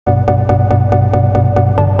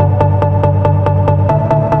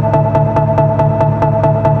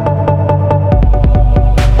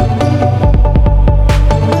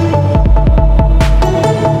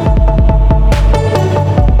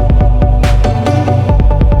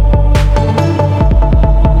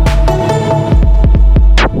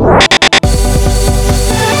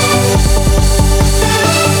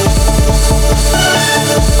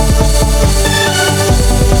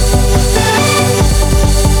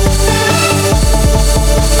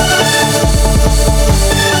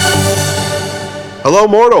Hello,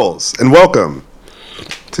 mortals, and welcome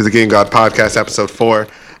to the Game God Podcast, Episode 4.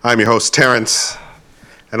 I'm your host, Terrence,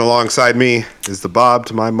 and alongside me is the Bob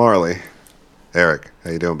to my Marley, Eric.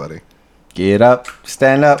 How you doing, buddy? Get up,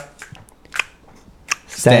 stand up.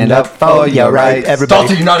 Stand up for your rights. Everybody.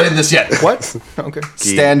 Dalton, you're not in this yet. What? Okay.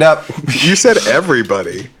 Stand up. You said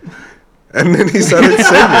everybody, and then he started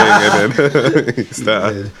singing, and then he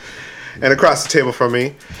stopped. And across the table from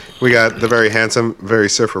me, we got the very handsome, very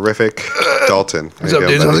surferific Dalton. What's up,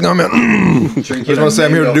 dudes? How's it going, man? I just want to say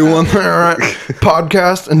I'm here to do one thing, all right?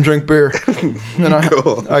 Podcast and drink beer. And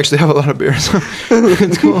Cool. I actually have a lot of beer, so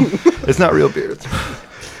it's cool. It's not real beer. It's a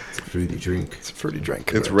fruity drink. It's a fruity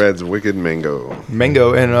drink. It's Red's Wicked Mango.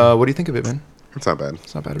 Mango, and what do you think of it, man? It's not bad.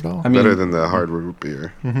 It's not bad at all. I mean, better than the hard root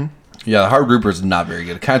beer. Mm-hmm. Yeah, the hard root beer is not very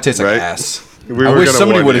good. It kind of tastes like Right? ass. I wish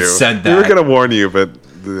somebody would have said that. We were going to warn you, but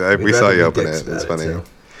we saw you open it. It's funny. Too.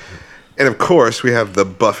 And of course, we have the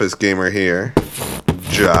buffest gamer here,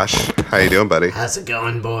 Josh. How you doing, buddy? How's it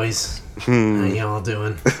going, boys? How y'all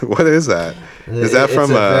doing? What is that? Is that It's from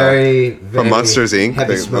very from Monsters Inc?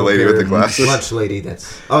 heavy The lady with the smoker, glasses. Lunch lady.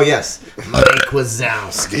 That's yes, Mike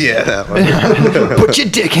Wazowski. Yeah, that one. Put your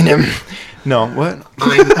dick in him. No, what?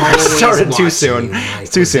 I'm always Started too watching, soon. Mike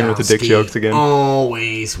It's too soon with the dick Wazowski. jokes again.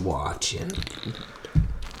 Always watching.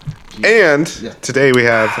 And today we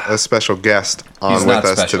have a special guest on He's with not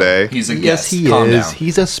us special. today. He's a Yes, guest. he Calm is. down.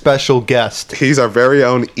 He's a special guest. He's our very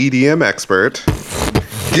own EDM expert,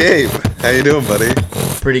 Gabe. How you doing, buddy?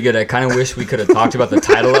 Pretty good. I kind of wish we could have talked about the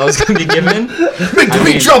title I was going to be given. Make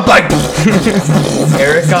me jump like.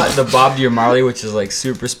 Eric got the Bob to your Marley, which is like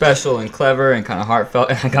super special and clever and kind of heartfelt,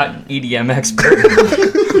 and I got an EDM expert,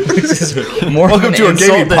 which is more. Welcome to a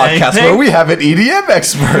gaming podcast where we have an EDM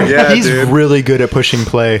expert. Yeah, He's dude. really good at pushing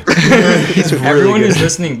play. He's really Everyone good. who's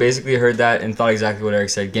listening basically heard that and thought exactly what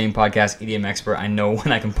Eric said. Game podcast, EDM expert. I know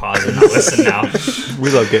when I can pause and not listen now.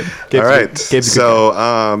 We love Gabe. All right. Gabe's a good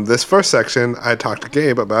So this first section, I talked to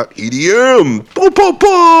Gabe about EDM. Boop, boop,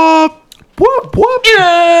 boop. Whoop, whoop.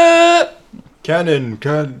 Yeah. Cannon.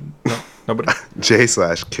 No, nobody.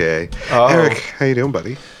 J/K. Oh. Eric, how you doing,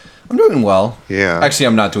 buddy? I'm doing well. Yeah. Actually,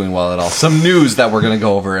 I'm not doing well at all. Some news that we're going to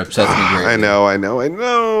go over upsets me greatly. I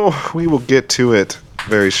know. We will get to it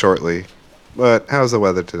very shortly. But how's the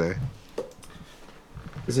weather today?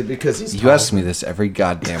 Is it because he's You ask me this every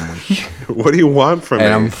goddamn week. What do you want from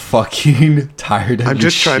And I'm me? fucking tired of I'm your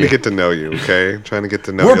just trying to shit. get to know you, okay? I'm trying to get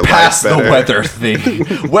to know We're your past life the better. weather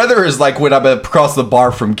thing. Weather is like when I'm across the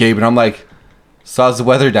bar from Gabe and I'm like, so how's the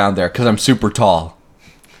weather down there? Because I'm super tall.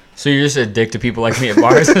 So you're just a dick to people like me at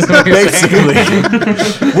bars? Is what you're Basically. saying?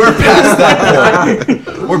 We're past that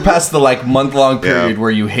point. We're past the like month-long period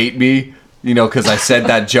where you hate me, you know, because I said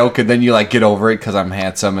that joke and then you like get over it because I'm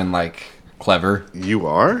handsome and like clever. You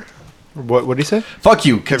are? What did he say? Fuck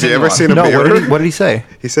you. Have you Continue ever on. seen a No, mirror? what did he say?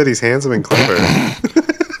 He said he's handsome and clever.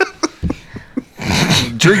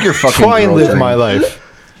 Drink your fucking Try and girl live drink. my life.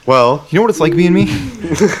 Well, You know what it's like being me?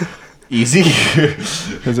 Easy.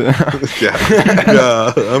 Is it?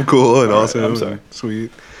 yeah, I'm cool and awesome I'm sorry. and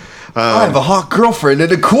sweet. I have a hot girlfriend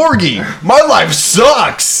and a corgi. My life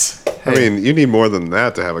sucks. I mean, you need more than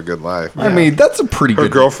that to have a good life. I mean, that's a pretty Her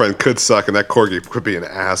good... girlfriend could suck and that corgi could be an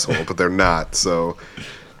asshole, but they're not. So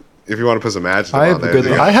if you want to put some adjective I on have a there, good.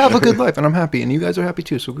 you I have a good life, and I'm happy, and you guys are happy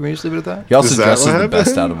too. So can we just leave it at that? He also Is that dresses what the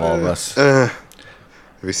best happened? out of all of us. have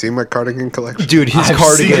you seen my cardigan collection? Dude, his I've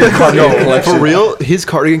cardigan. seen the cardigan No, collection. for real, his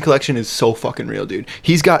cardigan collection is so fucking real, dude.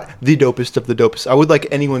 He's got the dopest of the dopest. I would like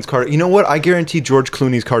anyone's cardigan. You know what? I guarantee George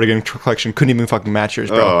Clooney's cardigan collection couldn't even fucking match yours,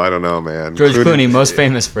 bro. Oh, I don't know, man. George Clooney, most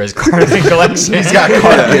famous for his cardigan collection. He's got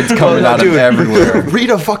cardigans coming out of Dude, everywhere.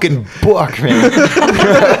 read a fucking book, man.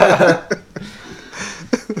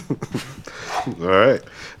 All right.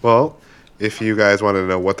 Well, if you guys want to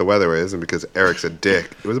know what the weather is, and because Eric's a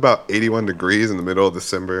dick, it was about 81 degrees in the middle of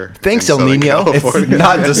December. Thanks, in El Southern Nino. It's California.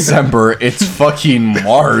 not December. It's fucking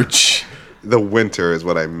March. The winter is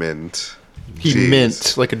what I meant. He Jeez.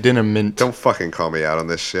 mint like a dinner mint. Don't fucking call me out on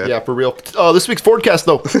this shit. Yeah, for real. This week's Fordcast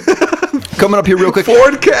though. Coming up here real quick.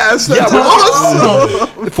 Fordcast. Yeah, That's we're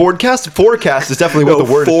awesome. Fordcast is definitely what No,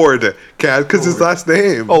 the word. Ford cat, because his last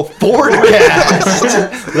name. Oh,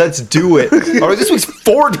 Fordcast. Let's do it. All right, this week's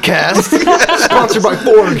Fordcast, sponsored by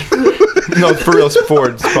Ford. No, for real, it's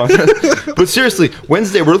Ford sponsored. But seriously,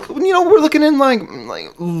 Wednesday we're looking in like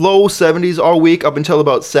low 70s all week up until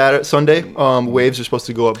about Sunday. Waves are supposed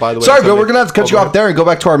to go up. By the way, Sorry, on but Sunday. we're going to have to cut you off there and go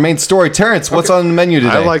back to our main story. Terrence, what's on the menu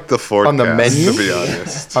today? I like the Ford On the menu? to be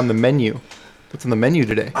honest. on the menu. What's on the menu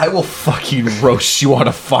today? I will fucking roast you on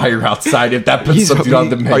a fire outside if that puts something on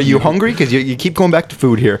the menu. Are you hungry? Because you keep going back to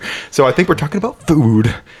food here. So I think we're talking about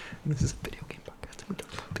food. This is a video game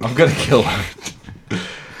podcast. I'm going to kill him.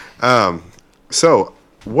 So,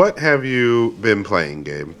 what have you been playing,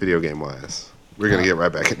 Gabe, video game wise? We're going to get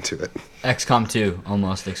right back into it. XCOM 2,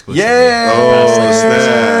 almost exclusively. Yeah. Oh,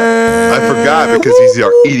 snap. I forgot because he's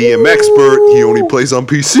our EDM expert. He only plays on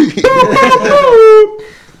PC.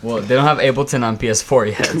 Well, they don't have Ableton on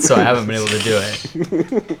PS4 yet, so I haven't been able to do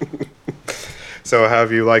it. So, how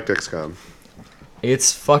have you liked XCOM?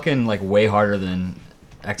 It's fucking like way harder than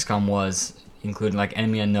XCOM was, including like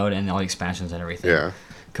Enemy Unknown and all the expansions and everything. Yeah.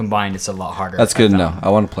 Combined, it's a lot harder. That's I good to found. know. I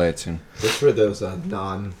want to play it soon. Just for those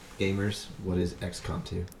non-gamers, what is XCOM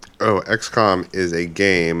 2? Oh, XCOM is a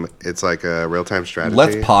game. It's like a real-time strategy.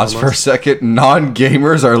 Let's pause for a almost. second.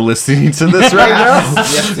 Non-gamers are listening to this right now.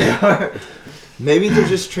 Yes, they are. Maybe they're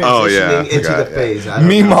just transitioning Oh, yeah, I into forgot, the yeah. phase. I don't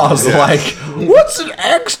know. Meemaw's Yeah. like, what's an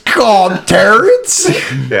XCOM, Terrence?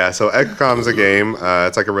 Yeah, so XCOM's a game.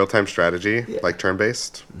 It's like a real-time strategy, like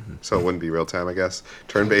turn-based. So it wouldn't be real-time, I guess.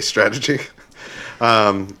 Turn-based strategy.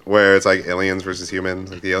 Where it's like aliens versus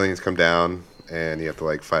humans. Like the aliens come down, and you have to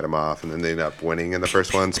like fight them off, and then they end up winning in the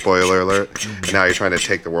first one. Spoiler alert. And now you're trying to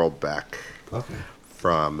take the world back Okay.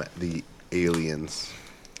 from the aliens.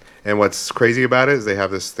 And what's crazy about it is they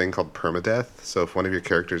have this thing called permadeath. So if one of your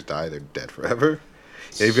characters die, they're dead forever.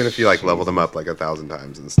 Even if you like level them up like 1,000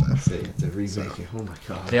 times and stuff. So you have to remake it. Oh my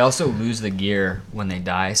god. They also lose the gear when they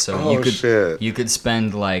die, so Oh, shit. you could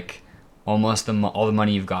spend like almost all the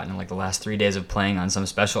money you've gotten in like the last 3 days of playing on some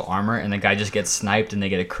special armor, and the guy just gets sniped and they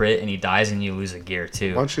get a crit and he dies and you lose a gear Why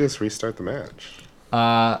too. don't you just restart the match?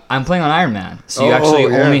 I'm playing on Iron Man, so you Oh, actually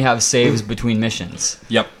yeah. only have saves between missions.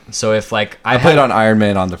 Yep. So if like I played on Iron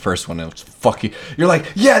Man on the first one. It was fucking. You're like,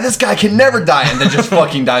 yeah, this guy can never die, and then just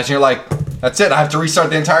fucking dies. And you're like, that's it. I have to restart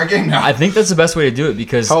the entire game now. I think that's the best way to do it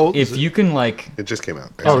because How old is if you can like It just came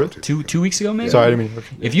out. Oh, really? two weeks ago maybe. Sorry, I didn't mean to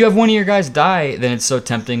interrupt you. If you have one of your guys die, then it's so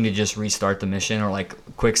tempting to just restart the mission or like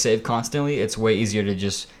quick save constantly. It's way easier to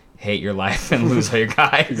just hate your life and lose all your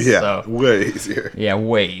guys. Yeah, So, way easier. yeah,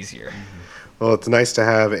 way easier. Well, it's nice to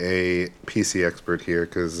have a PC expert here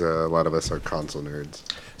because a lot of us are console nerds.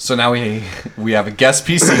 So now we have a guest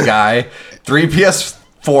PC guy, 3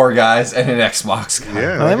 PS4 guys, and an Xbox guy.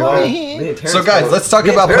 Yeah. I'm we got- only- Me and Terrence So, guys, both- let's talk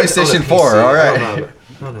me and about Terrence own a PlayStation PC. 4, all right. I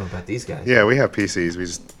don't know about these guys. yeah, we have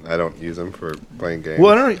PCs. I don't use them for playing games.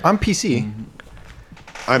 Well, I don't. I'm PC.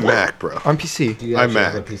 I'm Mac, bro. I'm PC. Do you I'm actually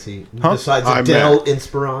have a Mac. PC? Huh? Besides a I'm Dell Mac.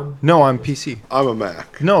 Inspiron? No, I'm PC. I'm a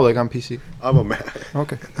Mac. No, like I'm PC. I'm a Mac.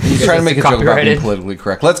 Okay. He's trying to make a joke about being Copyrighted. politically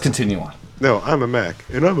correct. Let's continue on. No, I'm a Mac,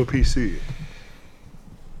 and I'm a PC.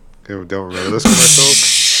 Okay, don't remember this commercial?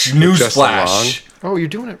 Justin Newsflash. Oh, you're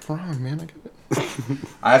doing it wrong, man. I get it.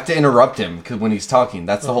 I have to interrupt him because when he's talking,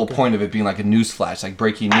 that's the whole point of it being like a newsflash, like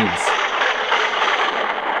breaking news.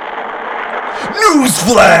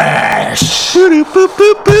 Newsflash!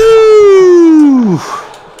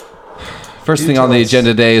 First thing on the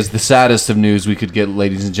agenda today is the saddest of news we could get,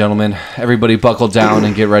 ladies and gentlemen. Everybody buckle down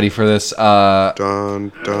and get ready for this. Dun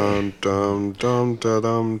dun dun dun dun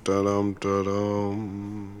dun dun dun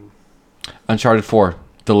dun. Uncharted 4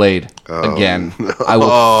 delayed Oh, again. I will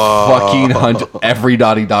fucking hunt every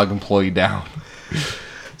Naughty Dog employee down.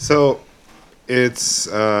 So it's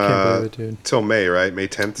believe it, dude. till May, right? May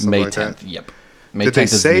 10th, something May like 10th. that. Yep. May Did they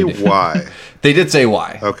 10th is say needed. why? They did say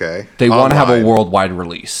why. Okay. They want to have a Online. worldwide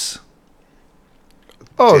release.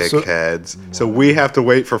 Oh, so Dickheads. So we have to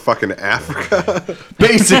wait for fucking Africa.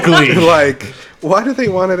 Basically. Like, why do they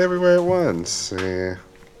want it everywhere at once?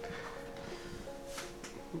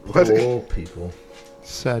 What? Oh, people.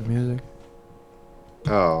 sad music.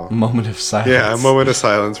 Oh. Moment of silence. Yeah, a moment of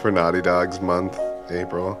silence for Naughty Dog's month,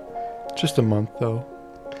 April. Just a month though.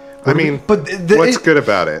 I mean, But what's good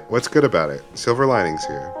about it? What's good about it? Silver linings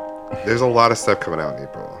here. There's a lot of stuff coming out in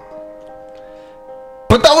April.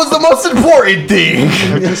 But that was the most important thing.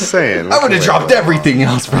 I'm just saying. I would have dropped everything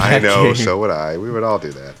else for that I know, game. so would I. We would all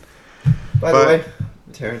do that. By But- the way,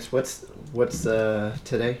 Terrence, what's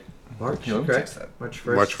today? March, Here, let me correct? text that. March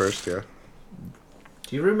 1st. March 1st, yeah.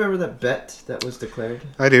 Do you remember that bet that was declared?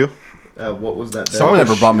 I do. What was that bet? Someone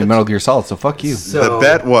never bought me Metal Gear Solid, so fuck you. The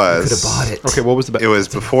bet was- You could have bought it. Okay, what was the bet? It was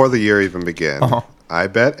before the year even began. Uh-huh. I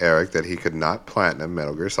bet Eric that he could not platinum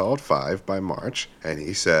Metal Gear Solid 5 by March, and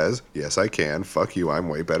he says, yes, I can. Fuck you, I'm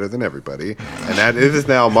way better than everybody. And that it is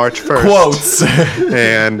now March 1st. Quotes.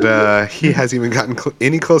 And he hasn't even gotten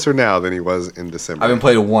any closer now than he was in December. I haven't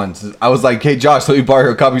played it once. I was like, hey, Josh, let me borrow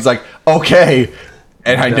your copy. He's like, okay.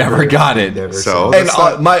 And I never got it. Never So- saw And That's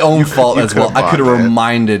not- my own you fault could- as you well. could've I could have bought it.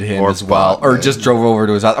 reminded him Or as well. bought Or it. just drove over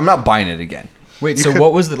to his house. I'm not buying it again. Wait, so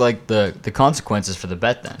what was the consequences for the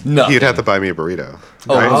bet then? No. He'd have to buy me a burrito.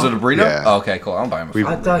 Oh, right? was it a burrito? Yeah. Oh, okay, cool. I'll buy him a We-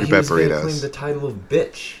 I thought we he bet was going to burritos. claim the title of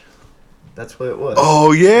bitch. That's what it was.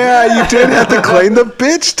 Oh yeah, you did have to claim the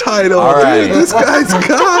bitch title. All right. Dude, this guy's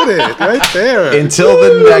got it right there. Until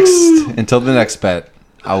the next bet,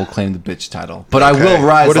 I will claim the bitch title. But I will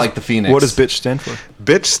rise What is- like the phoenix. What does bitch stand for?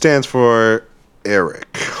 Bitch stands for Eric.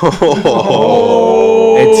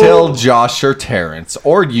 Until Josh or Terrence,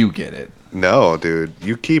 or you get it. No, dude,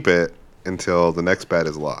 you keep it until the next bet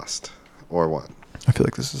is lost or won. I feel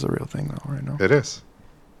like this is a real thing though, right now. It is.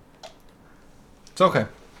 It's okay.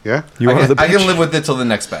 Yeah. You are the I bitch. can live with it till the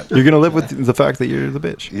next bet. You're gonna live with the fact that you're the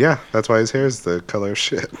bitch. Yeah, that's why his hair is the color of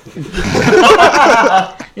shit.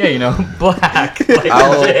 Yeah, you know, black. Like,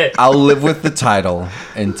 legit. I'll live with the title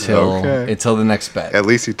until Okay. the next bet. At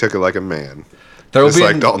least he took it like a man. There will Just be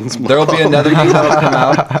like Dalton's mom. there will be another game that'll come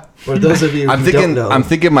out. For those of you who don't know, I'm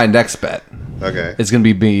thinking my next bet Okay. is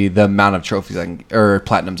gonna be the amount of trophies I can or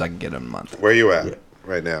platinums I can get in a month. Where you at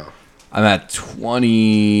right now? I'm at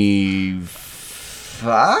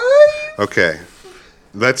 25. Okay.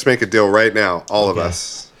 Let's make a deal right now, all of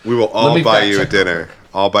us. We will Let all me buy fact you a check dinner.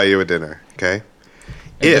 I'll buy you a dinner, okay?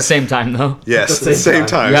 At the same time, though. Yes, At the at the same same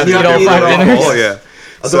time. You have to get all Either 5 or. dinners? Oh, yeah.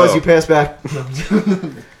 otherwise So- you pass back.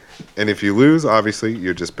 And if you lose, obviously,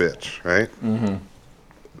 you're just bitch, right? Mm-hmm.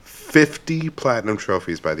 50 platinum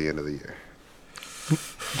trophies by the end of the year.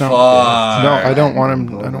 No, I don't want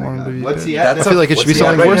him. I don't want him to be. What's bitch. he at? That's I feel like it should be What's he at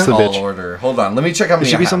something right worse now? than Tall bitch. order. Hold on, let me check how many.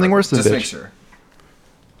 should I be have something real worse than Just bitch. make sure.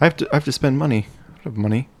 I have to spend money. I have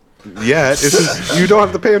money. Yeah, it's just, you don't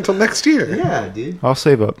have to pay until next year. Yeah, dude. I'll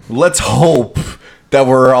save up. Let's hope that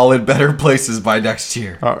we're all in better places by next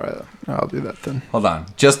year. All right, I'll do that then. Hold on,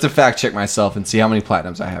 just to fact check myself and see how many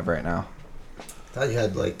platinums I have right now. I thought you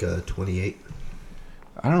had like 28.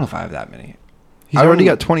 I don't know if I have that many. He's I already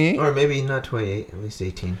don't- got 28. Or maybe not 28, at least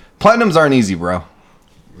 18. Platinums aren't easy, bro.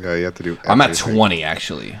 Yeah, you have to do I'm at everything. 20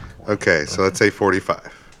 actually. Okay, so let's say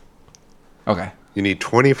 45. Okay. You need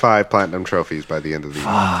 25 platinum trophies by the end of the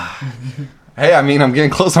year. Hey, I mean, I'm getting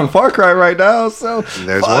close on Far Cry right now, so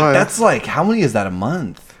There's fuck, one. That's like, how many is that a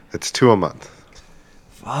month? It's 2 a month.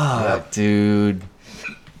 Fuck, dude.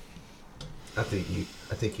 I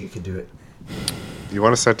think you could do it. You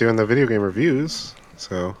want to start doing the video game reviews,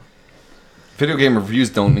 so... Video game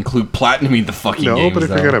reviews don't include platinuming the fucking No, games, but if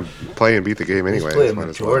though. you're going to play and beat the game anyway, Play a might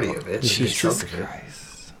as majority well. of it. This You is get true. something.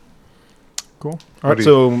 Christ. Cool. All What right, do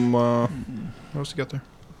so what else you got there?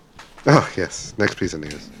 Oh, yes. Next piece of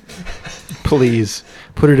news. Please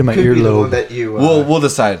put it in my Could be the one earlobe. that you. We'll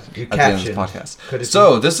decide you at the end of this captioned. podcast. Could it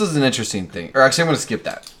So this is an interesting thing. Or actually, I'm going to skip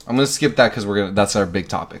that. I'm going to skip that because that's our big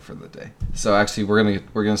topic for the day. So actually, we're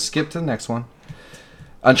gonna skip to the next one.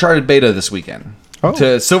 Uncharted beta this weekend. Oh.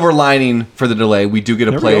 To silver lining for the delay, we do get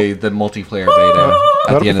to There we play the multiplayer beta at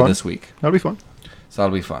That'll the be end of fun. this week. That'll be fun. So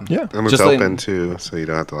that'll be fun. Yeah, And it's Just like- open, too, so you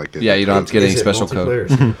don't have to, like, get... Yeah, you don't have to get Is any it special code. multiplayer or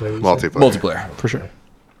single player, you said? Multiplayer. Multiplayer. for sure.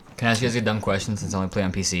 Can I ask you guys a dumb question since I only play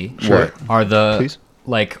on PC? Sure. Are the Please.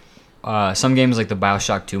 like some games like the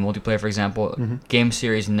Bioshock 2 multiplayer, for example, game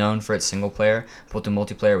series known for its single player, but the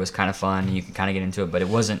multiplayer was kind of fun and you can kind of get into it, but it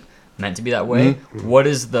wasn't meant to be that way. What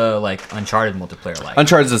is the like Uncharted multiplayer like?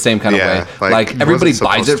 Uncharted's the same kind Yeah, of way. like, Like it everybody wasn't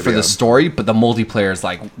buys supposed it to for be the a- story, but the multiplayer is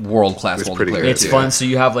like world class It's pretty multiplayer. good. It's Yeah. fun, so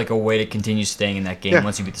you have like a way to continue staying in that game Yeah.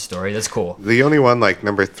 once you beat the story. That's cool. The only one, like,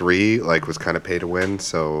 number 3, like, was kind of pay to win,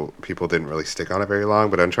 so people didn't really stick on it very long,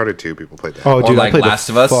 but Uncharted 2, people played that. Oh, Or dude, like I played Last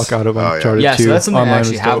the of Us? fuck out of Oh, yeah. Uncharted Yeah, 2. so that's something I Online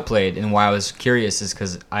actually was have dope. played, and why I was curious is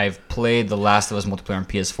because I've played the Last of Us multiplayer on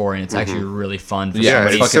PS4, and it's actually really fun. For Yeah,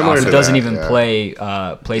 somebody it's fucking who awesome. doesn't that, even yeah. play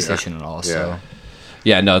PlayStation at all. So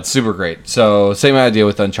Yeah, no, it's super great. So same idea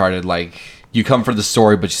with Uncharted. Like you come for the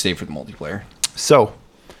story, but you stay for the multiplayer. So,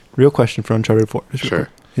 real question for Uncharted 4. Just real Sure. quick.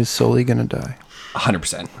 Is Sully gonna die?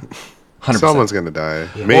 100%. 100%. Someone's going to die.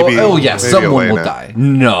 Yeah. Maybe. Oh yeah, maybe someone will Elena. die.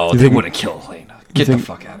 No, You they think- wouldn't kill Elena. Get the think-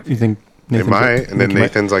 fuck out of You here. think They Nathan's might, and then he might-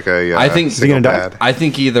 Nathan's like a I think- Is he single gonna die? dad. I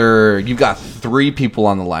think either you got 3 people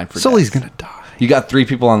on the line for Sully's death. gonna die. You got 3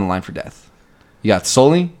 people on the line for death. You got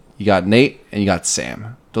Sully, you got Nate, and you got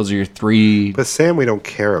Sam. Those are your 3. But Sam, we don't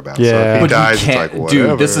care about. So Yeah. if he But dies, you it's can't, like whatever.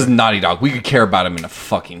 dude. This is Naughty Dog. We could care about him in a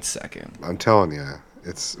fucking second. I'm telling you,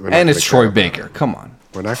 it's. We're not And gonna it's care Troy about Baker. him. Come on,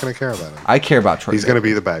 We're not going to care about him. I care about Troy. He's Baker. going to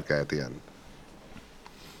be the bad guy at the end.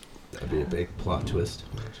 That'd be a big plot twist.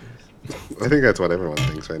 I think that's what everyone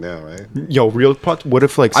thinks right now, right? Yo, real plot. What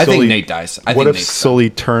if like I Sully, think Nate dies. I what think if Nate's Sully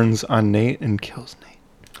turns on Nate and kills Nate?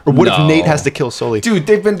 Or what if No. Nate has to kill Sully? Dude,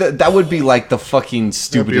 they've been. That would be like the fucking It'd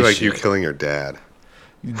stupidest be like shit. you killing your dad.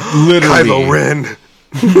 Literally. Kylo Ren.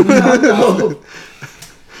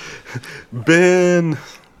 Ben.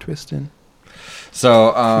 Twisting.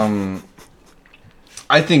 So,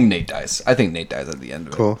 I think Nate dies. I think Nate dies at the end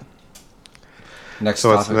of Cool. it. Next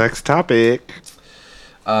So what's the topic. next topic?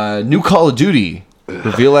 New Call of Duty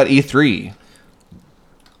Reveal at E3.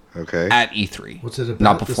 Okay. At E3. What's it about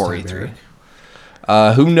Not this before time, E3.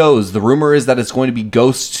 Eric? Who knows? The rumor is that it's going to be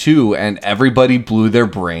Ghost 2, and everybody blew their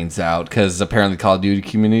brains out because apparently the Call of Duty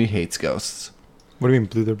community hates Ghosts. What do you mean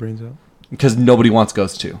blew their brains out? Because nobody wants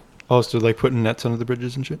Ghost 2. Oh, so like putting nets under the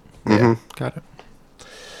bridges and shit? Mhm. Got it.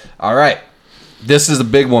 All right. This is a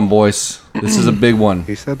big one, boys. This is a big one.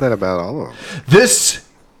 He said that about all of them. This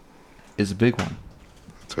is a big one.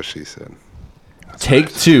 That's what she said.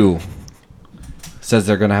 Take-Two says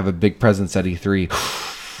they're going to have a big presence at E3.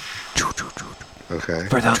 Okay.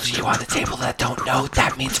 For those of you on the table that don't know,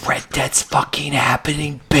 that means Red Dead's fucking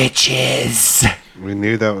happening, bitches. We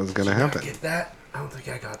knew that was gonna happen. Get that? I don't think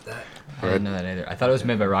I got that. I didn't know that either. I thought it was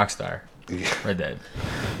made by Rockstar. Yeah. Red Dead.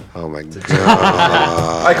 Oh my god.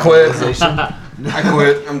 I quit. I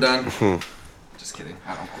quit. I'm done. Just kidding.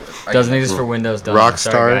 I don't quit. Doesn't exist for Windows. Sorry,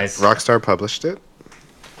 Rockstar. guys. Rockstar published it.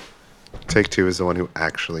 Take-Two is the one who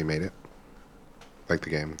actually made it. Like the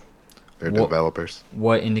game. They're What- developers.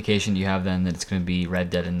 What indication do you have then that it's going to be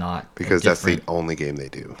Red Dead and not? a Because that's the different- only game they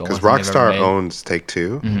do. The Because only thing they've ever Rockstar made. Mm-hmm. owns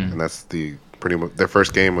Take-Two, and that's the pretty much their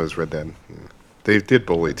first game was Red Dead. Yeah. They did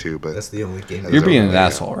Bully too, but That's the only game. You're being an Yeah.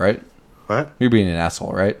 asshole, right? what? You're being an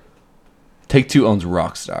asshole, right? Take-Two owns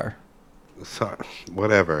Rockstar. So,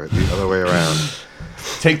 whatever. The other way around.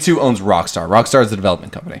 Take-Two owns Rockstar. Rockstar is the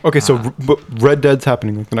development company. Okay, so Red Dead's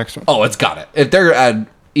happening with the next one. Oh, it's got it. If they're at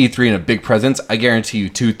E3 in a big presence, I guarantee you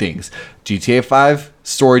two things. GTA 5,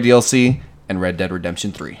 story DLC, and Red Dead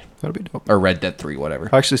Redemption 3. That'd be dope. Or Red Dead 3, whatever.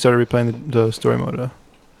 I actually started replaying the story mode of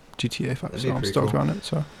GTA 5, That'd so be I'm pretty stoked cool. on it.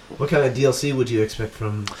 So What kind of DLC would you expect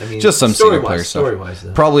from? I mean, Just some single player stuff. Story-wise,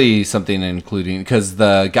 though. Probably something including... Because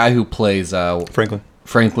the guy who plays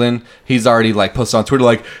Franklin. he's already like posted on Twitter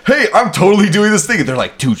like, hey, I'm totally doing this thing. And they're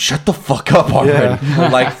like, dude, shut the fuck up already.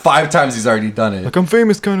 Like 5 times he's already done it. Like I'm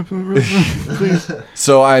famous, kind of. Please.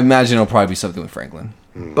 So I imagine it'll probably be something with Franklin.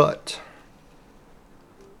 But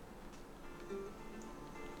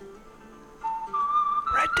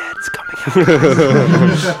Red Dead's coming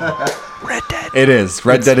out. Red Dead. It is.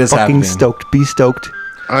 Red Dead is fucking happening. stoked. Be stoked.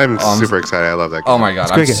 I'm super excited. I love that game. Oh my god,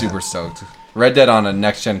 a I'm great game. super stoked. Red Dead on a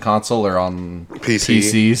next gen console or on PC.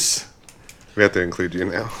 PCs? We have to include you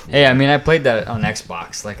now. Hey, I mean, I played that on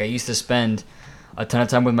Xbox. Like, I used to spend a ton of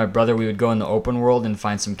time with my brother. We would go in the open world and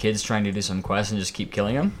find some kids trying to do some quests and just keep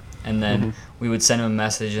killing them. And then we would send them a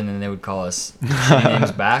message, and then they would call us shitty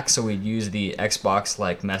names back. So we'd use the Xbox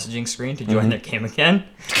like messaging screen to join their game again,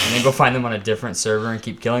 and then go find them on a different server and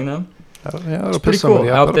keep killing them. Yeah, It's pretty cool.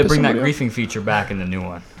 I hope they bring that griefing feature back in the new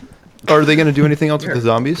one. Are they going to do anything else with the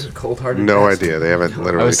zombies? Cold-hearted. No bastard. idea. They haven't I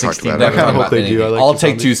literally was talked 16 about back it. I kinda Not hope they anything. do. I like All the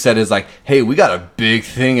Take Two zombies. said is like, hey, we got a big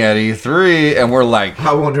thing at E3, and we're like,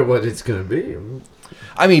 I wonder what it's gonna be.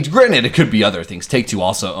 I mean, granted, it could be other things. Take Two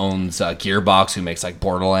also owns Gearbox, who makes like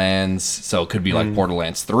Borderlands, so it could be like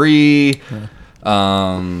Borderlands 3. But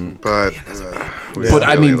But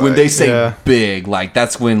I mean, when they say Yeah. big, like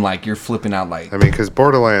that's when like you're flipping out like. I mean, because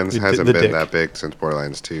Borderlands The hasn't dick. been that big since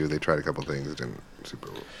Borderlands 2. They tried a couple things, it didn't super.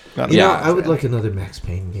 Yeah. You know, Yeah. I would like another Max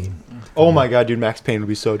Payne game. Oh my god, dude, Max Payne would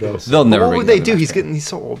be so dope. They'll never What make would they another do? Max He's Payne. getting, he's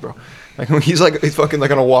so old, bro. Like he's fucking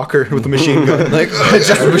like on a walker with a machine gun. Like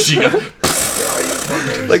Just a machine gun.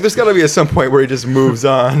 like there's gotta be at some point where he just moves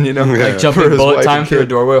on, you know? Like for jumping his bullet wife time and through a kid.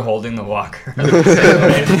 doorway holding the walker. I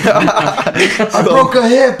broke a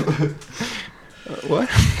hip. What?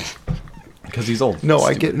 Because he's old. No,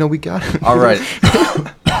 I get. No, we got it. All right.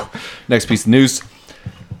 Next piece of news.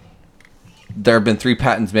 There have been 3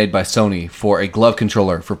 patents made by Sony for a glove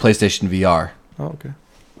controller for PlayStation VR. Oh, okay.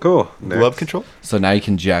 Cool. Glove control, So now you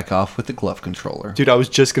can jack off with the glove controller. dude. I was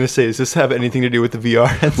just gonna say, does this have anything to do with the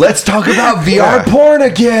VR? Let's talk about VR porn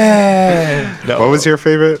again. No. What was your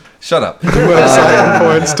favorite Shut up. website?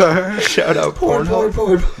 Porn star. Shout out porn. Porn.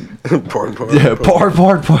 Yeah, porn.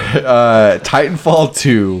 Titanfall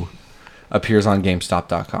 2 appears on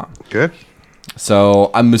GameStop.com. Good.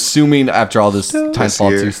 So I'm assuming after all this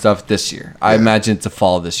Titanfall year. 2 stuff this year, I imagine it's a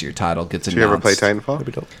fall this year title gets Did announced. you ever play Titanfall? That'd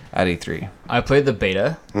be dope. at E3. I played the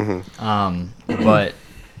beta, but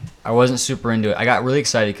I wasn't super into it. I got really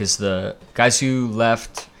excited because the guys who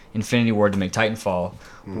left Infinity Ward to make Titanfall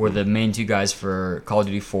were the main 2 guys for Call of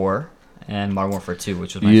Duty 4 and Modern Warfare 2,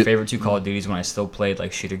 which was my Yeah. favorite 2 Call of Duties when I still played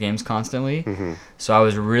like shooter games constantly. So I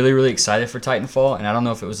was really, really excited for Titanfall, and I don't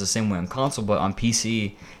know if it was the same way on console, but on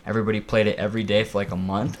PC, everybody played it every day for like a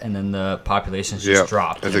month, and then the populations just Yep.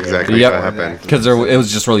 dropped. That's exactly Yep. what happened. Because it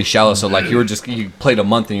was just really shallow. So like you played a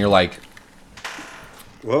month and you're like,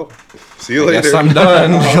 Well, see you I guess later. I'm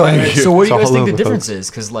done. Like, So what do you It's guys all think the over, difference folks. is?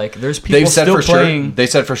 Because like there's people they've said still for playing. sure. They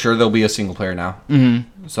said for sure there'll be a single player now.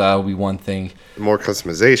 Mm-hmm. So that'll be one thing. More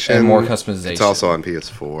customization. And more customization. It's also on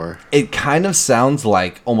PS4. It kind of sounds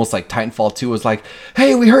like almost like Titanfall 2 was like,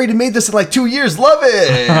 hey, we hurried and made this in like 2 years. Love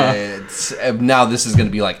it. And now this is going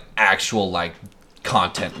to be like actual like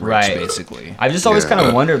content rich, Right. basically. I've just always Yeah. kind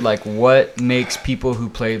of wondered like what makes people who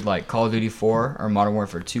played like Call of Duty 4 or Modern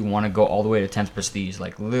Warfare 2 want to go all the way to 10th Prestige,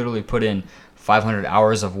 like literally put in 500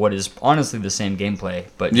 hours of what is honestly the same gameplay,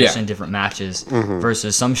 but just Yeah. in different matches.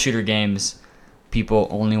 Versus some shooter games, people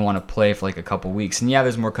only want to play for like a couple weeks, and yeah,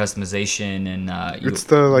 there's more customization and you It's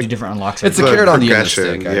the, like- do different unlocks. It's every a day. carrot on the end of the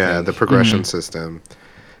progression, stick, I yeah, think. the progression system.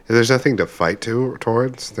 If there's nothing to fight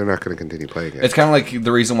towards, they're not going to continue playing it. It's kind of like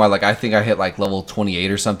the reason why, like, I think I hit like level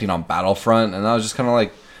 28 or something on Battlefront, and I was just kind of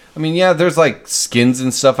like, I mean, yeah, there's like skins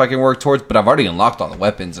and stuff I can work towards, but I've already unlocked all the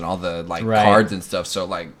weapons and all the like Right. cards and stuff, so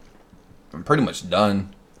like, I'm pretty much done.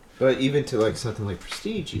 But even to like something like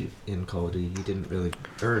Prestige in Call of Duty, you didn't really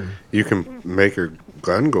earn. You can make your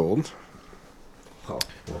gun gold. Oh,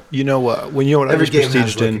 well, You know what? When you know what I every just game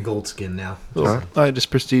has prestiged like a in. gold skin now. I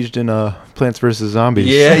just prestiged in Plants vs Zombies.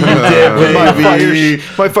 Yeah, you did, With my baby.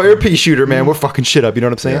 fire pea shooter, man. We're fucking shit up. You know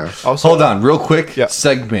what I'm saying? Yeah. Also, Hold on, real quick. Yeah.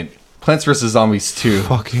 Segment. Plants vs Zombies 2.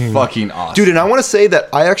 Fucking- awesome. dude. And I want to say that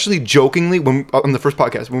I actually jokingly, when on the first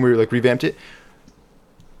podcast when we were like revamped it,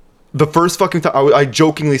 the first fucking time I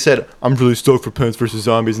jokingly said I'm really stoked for Plants vs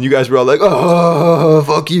Zombies, and you guys were all like, "Oh,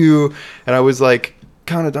 fuck you," and I was like,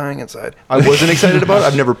 kind of dying inside. I wasn't excited about it.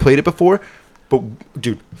 I've never played it before, but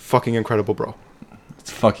dude, fucking incredible, bro.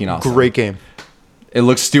 It's fucking awesome. Great game. It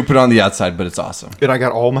looks stupid on the outside, but it's awesome. And I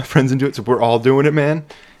got all my friends into it, so we're all doing it, man.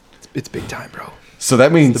 It's big time, bro. So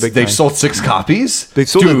that means the big they've time. sold 6 copies? They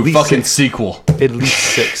sold Dude, at least fucking 6. sequel. At least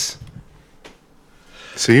 6.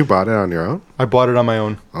 So you bought it on your own? I bought it on my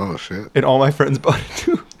own, Oh shit! and all my friends bought it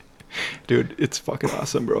too. Dude, it's fucking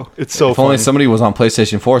awesome, bro. It's so If fun. only somebody was on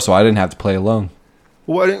PlayStation 4 so I didn't have to play alone.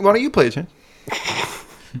 Why don't you play it, Chen?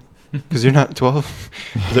 Because you're not 12.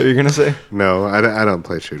 Is that what you're gonna say? No, I don't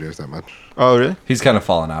play shooters that much. Oh, really? He's kind of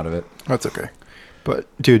fallen out of it. That's okay. But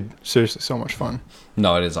dude, seriously, so much fun.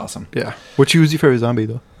 No, it is awesome. Yeah. What's your favorite zombie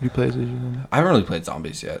though? You play as a zombie? I haven't really played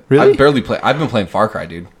zombies yet. Really? I barely play. I've been playing Far Cry,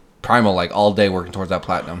 dude. Primal, like all day working towards that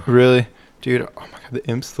platinum. Really, dude? Oh my god, the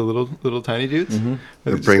imps, the little tiny dudes.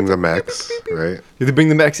 They bring the mechs, right? They bring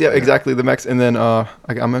the mechs, yeah, exactly, the mechs, and then I'm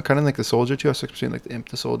kind of like the soldier too. I was between like the imp,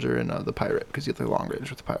 the soldier, and the pirate because you have the long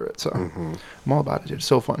range with the pirate. So I'm all about it, dude.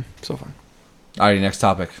 So fun, so fun. Alrighty, next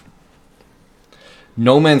topic.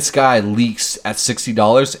 No Man's Sky leaks at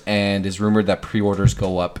 $60 and is rumored that pre-orders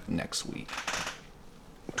go up next week.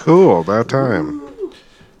 Cool. About time.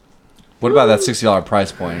 What about that $60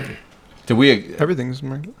 price point? Did we? Everything's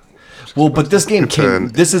Well, but this game It's came. an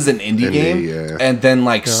This is an indie game, yeah. and then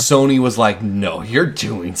like Sony was like, "No, you're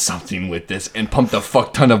doing something with this," and pumped a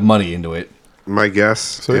fuck ton of money into it. My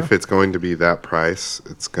guess, yeah. if it's going to be that price,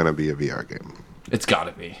 it's going to be a VR game. It's got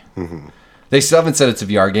to be. They still haven't said it's a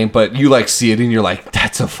VR game, but you like see it and you're like,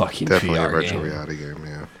 "That's a fucking Definitely a VR virtual game," reality game.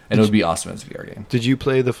 Yeah. and it would be awesome as a VR game. Did you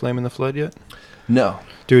play the Flame and the Flood yet? No,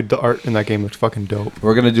 Dude, the art in that game looked fucking dope.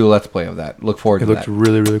 we're gonna do a let's play of that. Look forward It to looked that.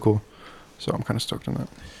 really, really cool. So I'm kind of stoked on that.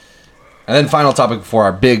 And then final topic before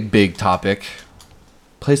our big topic: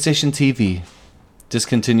 PlayStation TV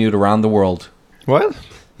discontinued around the world. What?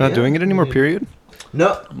 Not Yeah. doing it anymore, period?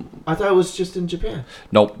 No, I thought it was just in Japan.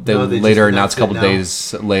 Nope. They No, they just later announced a announced couple it now.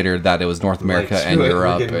 days later that it was North America Like, and screw it, we're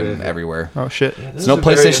Europe getting rid and of it. everywhere. Oh, shit. Yeah, There's no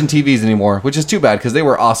PlayStation TVs anymore, which is too bad because they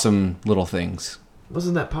were awesome little things.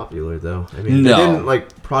 Wasn't that popular though? I mean, No. they didn't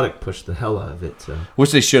like product push the hell out of it. So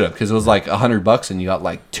Which they should have because it was like $100 and you got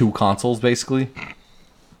like 2 consoles basically.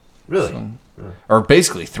 really, Or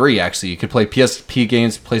basically 3 actually. You could play PSP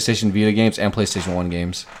games, PlayStation Vita games, and PlayStation 1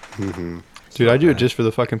 games. Dude, I do it just for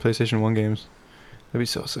the fucking PlayStation 1 games. That'd be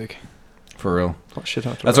so sick. For real. Oh, shit.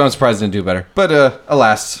 That's why I'm surprised it didn't do better. But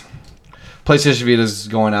alas, PlayStation Vita's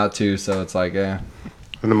going out too, so it's like, eh.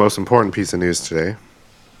 And the most important piece of news today,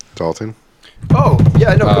 Dalton. Oh,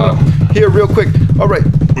 yeah, no, come on. Here, real quick. All right.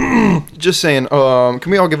 Just saying,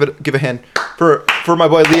 can we all give a hand for my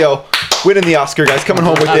boy Leo winning the Oscar, guys, coming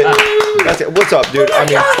home with it. That's it. What's up, dude? I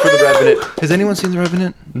mean, for The Revenant. Has anyone seen The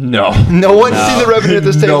Revenant? No. No one's seen The Revenant at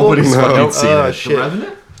this table? Nobody's fucking seen Oh, it. shit. The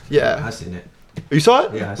Revenant. Yeah. I seen it. You saw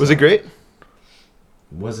it? Yeah, I Was saw it great?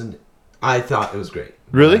 Wasn't I thought it was great.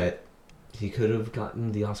 Really? But he could have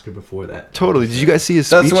gotten the Oscar before that. Totally. Did you guys see his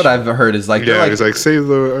That's speech? what I've heard is like, they're Yeah, like he's like, save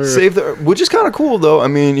the Earth. Save the Earth, which is kind of cool, though. I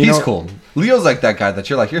mean, you he's know, cool. Leo's like that guy that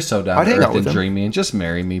you're like, you're so down I'd to hang earth out with and him. dreamy and just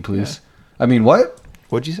marry me, please. I mean, what?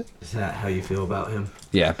 What'd you say? Is that how you feel about him,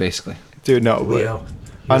 Yeah, basically. Dude, no. But Leo?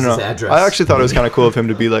 I don't Here's his know. address. I actually thought it was kind of cool of him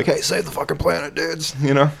to be like, "Hey, save the fucking planet, dudes!"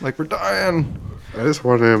 You know, like we're dying. I just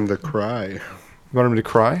wanted him to cry. You want him to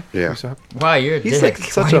cry? Yeah. Wow, you're a He's dick.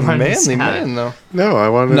 like such Why a you wanna be manly sad? man, though. No, I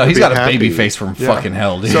wanted him No, to he's be got a happy. baby face from Yeah. fucking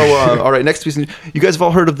hell, dude. So, all right, next piece. You guys have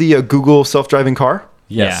all heard of the Google self-driving car?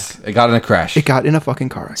 yes, it got in a crash. It got in a fucking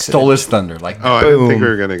car accident. Stole his thunder. Like, Oh, I didn't think Boom. we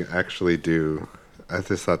were going to actually do... I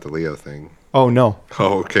just thought the Leo thing. Oh no,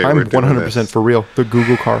 Oh, okay. I'm we're doing 100% this. for real. The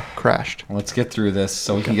Google car crashed. let's get through this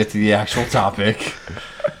so we can get to the actual topic.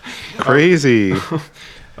 Crazy.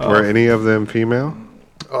 Were any of them female?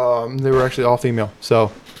 They were actually all female,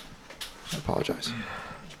 so I apologize.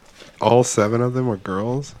 All 7 of them were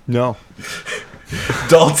girls? No.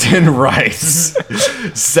 Dalton Rice.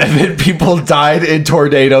 7 people died in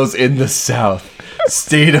tornadoes in the South.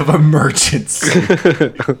 State of emergency.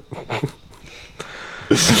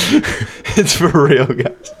 It's for real,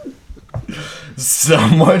 guys.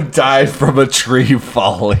 Someone died from a tree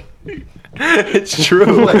falling. It's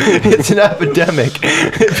true. It's an epidemic.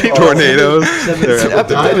 Tornadoes? It's an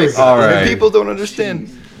epidemic. All right. People don't understand.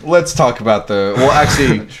 Let's talk about the. Well,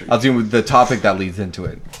 actually, I'll do the topic that leads into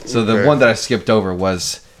it. So the Okay. one that I skipped over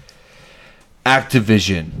was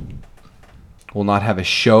Activision will not have a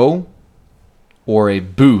show or a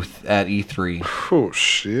booth at E3. Oh,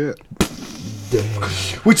 shit.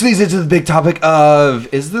 Which leads into the big topic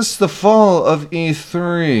of, is this the fall of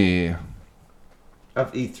E3?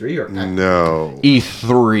 Of E3 or No.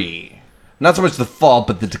 E3. Not so much the fall,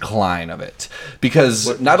 but the decline of it.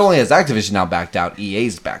 Because not only has Activision now backed out,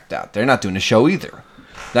 EA's backed out. They're not doing a show either.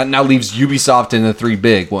 That now leaves Ubisoft and the 3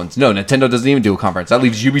 big ones. No, Nintendo doesn't even do a conference. That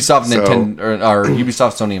leaves Ubisoft, So- Nintendo, or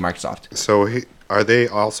Ubisoft, Sony, and Microsoft. So are they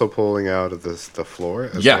also pulling out of the floor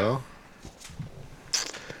as Yeah. well?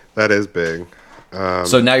 That is big.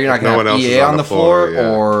 So now you're not if no going to one have else is EA on the floor,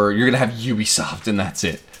 yeah. or you're going to have Ubisoft, and that's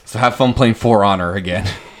it. So have fun playing For Honor again.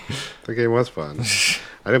 The game was fun.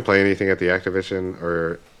 I didn't play anything at the Activision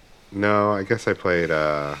or... No, I guess I played...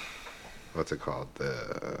 what's it called?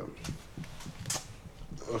 The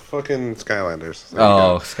fucking Skylanders. There you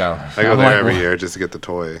Oh, go. Skylar. I go I'm there like, every well, year just to get the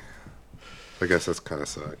toy. I guess that's kind of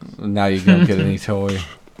sucks. Now you don't get any toy.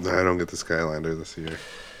 I don't get the Skylander this year.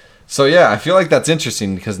 So yeah, I feel like that's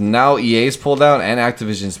interesting because now EA's pulled out and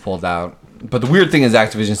Activision's pulled out. But the weird thing is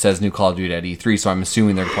Activision says new Call of Duty at E3, so I'm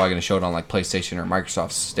assuming they're probably going to show it on like PlayStation or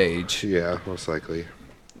Microsoft's stage. Yeah, most likely.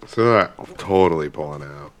 So they're not totally pulling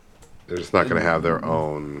out. They're just not going to have their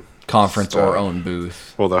own... Conference or Stuff. own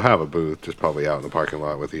booth. Well, they'll have a booth, just probably out in the parking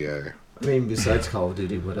lot with EA. I mean, besides Call of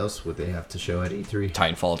Duty, what else would they have to show at E3?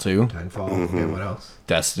 Titanfall 2, Titanfall. Yeah, what else?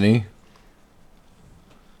 Destiny.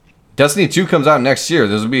 Destiny 2 comes out next year.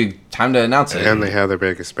 This will be time to announce it. And they have their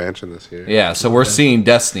big expansion this year. Yeah, so we're seeing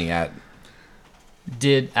Destiny at...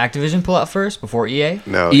 Did Activision pull out first before EA?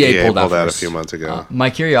 No, EA EA pulled pulled out out a first. few months ago. My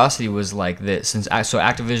curiosity was like this, since so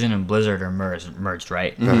Activision and Blizzard are merged,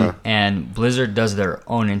 right? Uh-huh. And Blizzard does their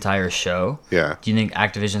own entire show. Yeah. Do you think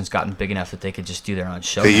Activision's gotten big enough that they could just do their own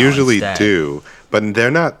show? They now usually instead? do, but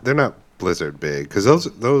they're not Blizzard big because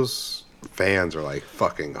those fans are like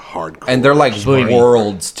fucking hardcore. And they're like Believe me.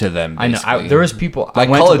 worlds to them, I know. basically. There was people. I Like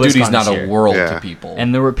went Call to of Duty's BlizzCon not this a year, world Yeah. to people.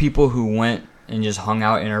 and there were people who went and just hung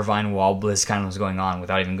out in Irvine while BlizzCon was going on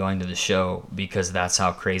without even going to the show because that's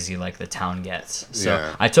how crazy like the town gets. So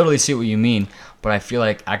Yeah. I totally see what you mean, but I feel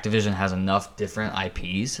like Activision has enough different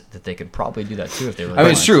IPs that they could probably do that too if they really I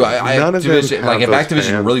mean, it's wanted true. to. None of them Activision, have like if those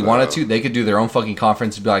Activision fans, really wanted though. to, they could do their own fucking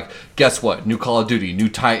conference and be like, guess what? New Call of Duty, new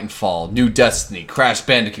Titanfall, new Destiny, Crash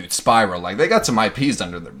Bandicoot, Spyro. Like they got some IPs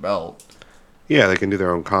under their belt. Yeah, they can do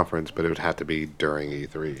their own conference, but it would have to be during E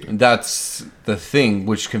E3. And that's the thing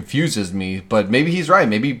which confuses me. But maybe he's right.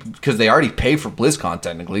 Maybe because they already pay for BlizzCon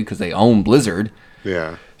technically because they own Blizzard.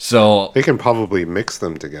 Yeah, So they can probably mix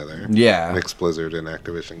them together. Yeah. mix Blizzard and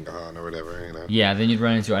Activision Con or whatever. You know. Yeah, then you'd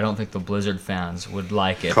run into. I don't think the Blizzard fans would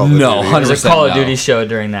like it. Call of no, Duty. 100%. There's a Call of no. Duty show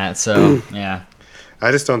during that, so yeah.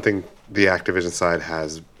 I just don't think the Activision side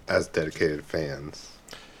has as dedicated fans.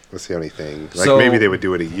 That's the only thing. Like So- maybe they would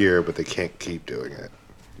do it a year, but they can't keep doing it.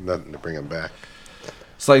 Nothing to bring them back.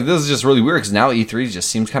 it's like this is just really weird because now E3 just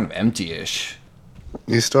seems kind of empty-ish.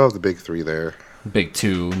 You still have the big three there. Big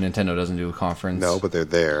two, Nintendo doesn't do a conference. No, but they're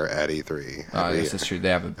there at E3. I every guess year. that's true. They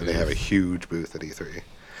have a And booth. they have a huge booth at E3.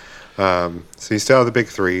 So you still have the big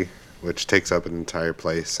three, which takes up an entire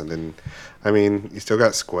place. And then, I mean, you still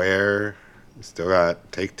got Square, you still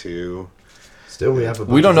got Take-Two. Still, we have a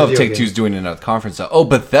bunch We don't of know if video Take-Two's games. doing another conference though. Oh,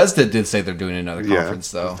 Bethesda did say they're doing another conference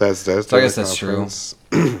though. Bethesda's So I doing guess a that's true. conference.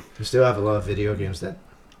 We still have a lot of video games that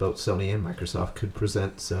both Sony and Microsoft could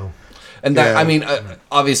present. So And that, Yeah. I mean,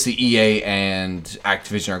 obviously EA and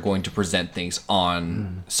Activision are going to present things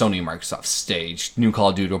on Sony and Microsoft stage. New Call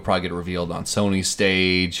of Duty will probably get revealed on Sony's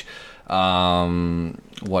stage.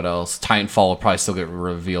 What else? Titanfall will probably still get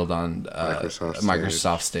revealed on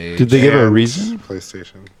Microsoft stage. Did they give a And reason?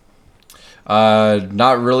 PlayStation.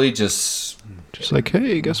 Not really. Just Like,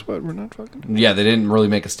 hey, guess what? We're not fucking. yeah, they didn't really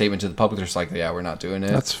make a statement to the public. They're just like, yeah, we're not doing it.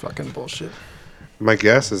 That's fucking bullshit. My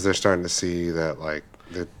guess is they're starting to see that like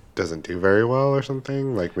it doesn't do very well or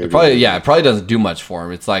something. Like maybe it probably doesn't do much for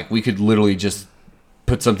them. It's like we could literally just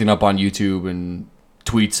put something up on YouTube and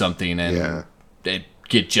tweet something, and it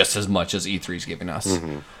get just as much as E3's giving us.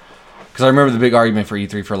 Because I remember the big argument for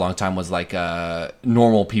E3 for a long time was like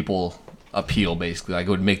normal people appeal, basically, like it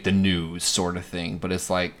would make the news sort of thing. But it's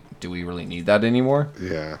like, do we really need that anymore?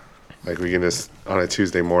 Yeah. Like we can just on a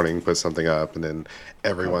Tuesday morning put something up and then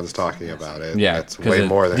everyone's talking about it. Yeah, That's 'cause way of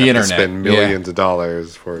more than the have to internet, spend millions of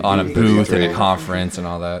dollars for On a E3. booth and a conference and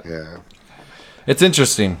all that. Yeah. It's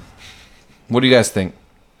interesting. What do you guys think?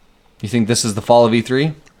 You think this is the fall of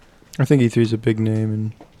E3? I think E3 is a big name,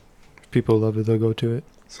 and if people love it, they'll go to it.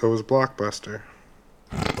 So was Blockbuster.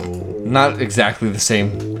 Not exactly the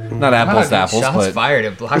same. Not apples to apples, Shots but fired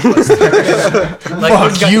at Blockbuster. Like, Fuck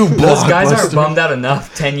those guys, you, Those guys aren't Blockbuster. bummed out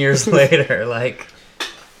enough 10 years later. Like,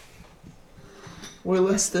 we're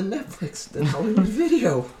less than Netflix, than Hollywood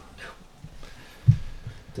Video.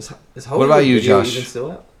 Is What Hollywood about you, Video Josh? even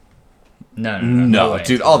still out? no no,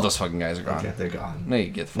 dude, all those fucking guys are gone. Okay, they're gone. No, you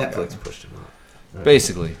get the fuck Netflix out. pushed them out.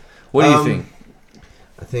 Basically. What do you think?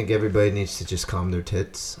 I think everybody needs to just calm their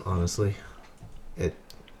tits. Honestly, Do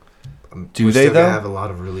we're they, still gonna though? have a lot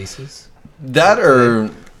of releases. That or,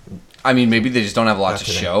 I mean, maybe they just don't have a lot Not to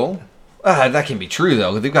today. show. That can be true,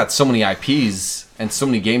 though. They've got so many IPs and so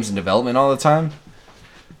many games in development all the time.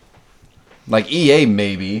 Like EA,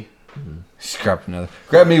 maybe. Scrap another.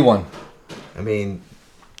 Grab me one. I mean,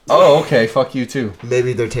 Oh, okay. Fuck you, too.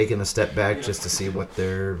 maybe they're taking a step back just to see what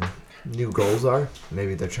their new goals are.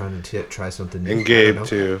 Maybe they're trying to try something new. And I Gabe don't know.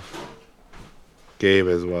 too. Gabe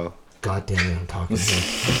as well. God damn it, I'm talking to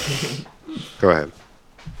him. Go ahead.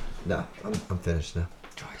 No, I'm finished now.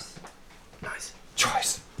 choice. Nice,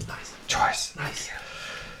 Choice. nice, Choice. nice.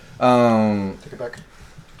 Take it back.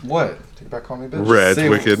 What? Take it back. Call me bitch. Red Say-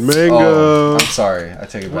 Wicked Oh, Mango. I'm sorry. I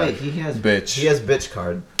take it back. Wait, he has Bitch. He has bitch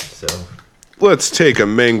card. So Let's take a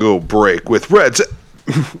mango break with Red's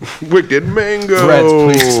Wicked Mango. Reds,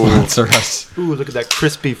 please sponsor us. Ooh, look at that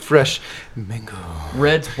crispy, fresh mango.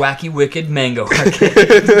 Red's Wacky Wicked Mango.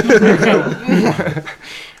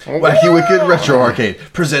 Wacky Wicked Retro Arcade,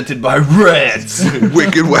 presented by Reds.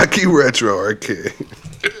 Wicked Wacky Retro Arcade.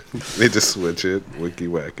 They just switch it. Wiki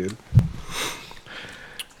Wacked.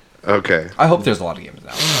 Okay. I hope there's a lot of games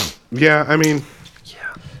now. Yeah, I mean,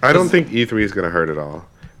 I don't think E3 is going to hurt at all.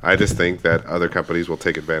 I just think that other companies will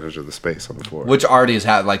take advantage of the space on the floor. Which already has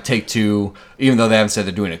had, like, Take-Two, even though they haven't said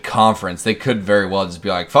they're doing a conference, they could very well just be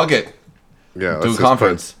like, fuck it. yeah, let's do a just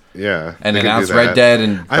conference. Yeah. And they could announce do Red that. Dead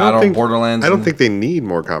and I don't Battle think Borderlands. I don't and- think they need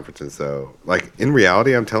more conferences though. Like in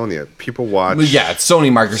reality, I'm telling you, people watch. Well, yeah, it's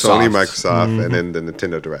Sony, Microsoft. Sony, Microsoft, and then the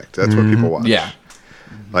Nintendo Direct. That's what people watch. Yeah.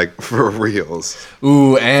 Like for reals.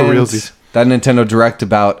 Ooh, and realsies. that Nintendo Direct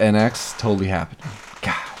about NX totally happened.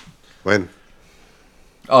 God. When?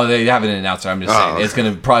 Oh, they haven't announced it. I'm just saying. okay. It's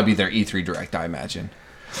going to probably be their E3 Direct, I imagine.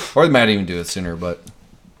 Or they might even do it sooner, but...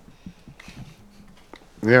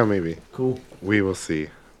 Yeah, maybe. cool. We will see.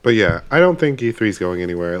 But yeah, I don't think E3 is going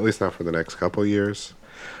anywhere, at least not for the next couple years.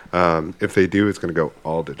 If they do, it's going to go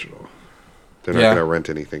all digital. They're not Yeah. going to rent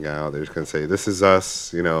anything out. They're just going to say, this is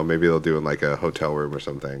us. You know, maybe they'll do it in like a hotel room or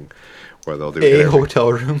something. Where they'll do A interview-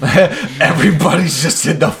 hotel room. Everybody's just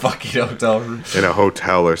in the fucking hotel room. in a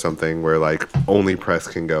hotel or something where like only press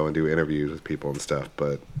can go and do interviews with people and stuff.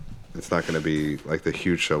 But it's not going to be like the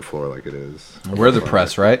huge show floor like it is. We're the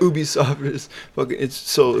press, right? Ubisoft is fucking. It's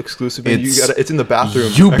so exclusive. And It's you gotta. It's in the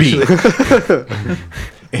bathroom. UB. actually.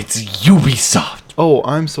 It's Ubisoft. Oh,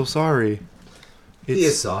 I'm so sorry. He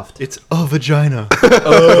is soft. It's a vagina.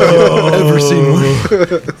 Ever seen one?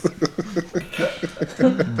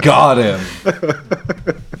 Got him.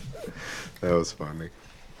 That was funny.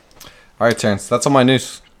 All right, Terrence. That's all my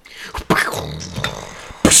news.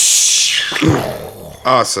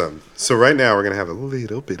 Awesome. So right now we're going to have a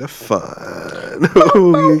little bit of fun.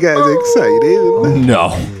 Oh, you guys excited?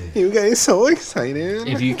 No. You guys so excited?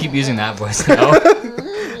 If you keep using that voice now.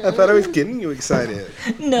 I thought I was getting you excited.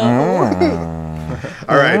 No.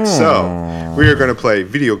 All right, so we are going to play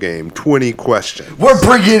video game 20 questions. We're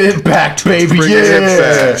bringing it back, baby. Bringing it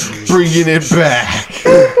back. Bringing it back.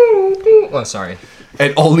 Oh, sorry.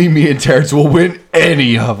 and only me and Terrence will win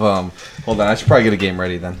any of them. Hold on, I should probably get a game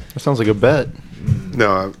ready then. That sounds like a bet.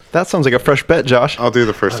 No, That sounds like a fresh bet, Josh. I'll do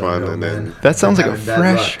the first I don't one know, and man. then That sounds like a Having bad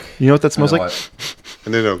fresh. luck. You know what that smells You know like? what?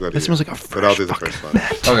 and then it'll go to That you. smells like a But I'll fresh do the fucking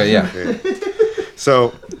first one. Okay, yeah.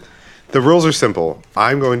 So, the rules are simple.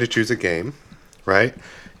 I'm going to choose a game, right?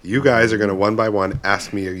 You guys are going to one by one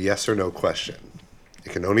ask me a yes or no question.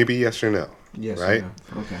 It can only be yes or no. Yes or right?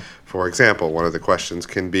 no. Okay. For example, one of the questions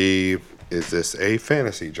can be, is this a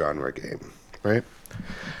fantasy genre game, right?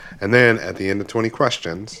 And then at the end of 20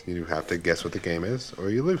 questions, you have to guess what the game is or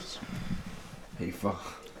you lose. Hey, fuck.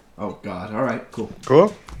 Oh, God. All right, cool.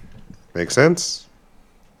 Cool? Makes sense?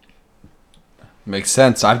 Makes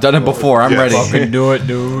sense. I've done it before. I'm Yes. ready. Fucking do it,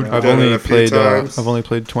 dude. I've done it only a few played. times. I've only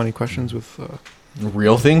played 20 questions with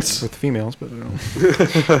Real things? females, but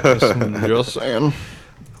just saying.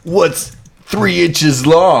 What's 3 inches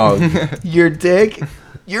long? Your dick?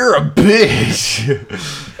 You're a bitch.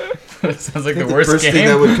 That sounds like I the think the worst first game. thing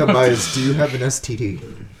that would come by is, do you have an STD?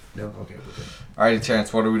 No? Okay. All right,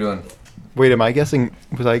 Terrence, what are we doing? Wait, am I guessing?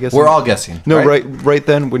 Was I guessing? We're all guessing. No, right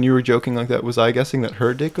then when you were joking like that, was I guessing that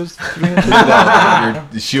her dick was 3 inches? No,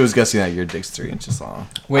 she was guessing that your dick's 3 inches long.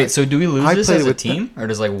 Wait, so do we lose I this played as a with team, or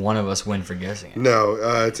does like one of us win for guessing it? No,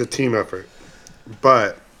 it's a team effort.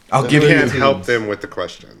 But I'll you give you can't help them with the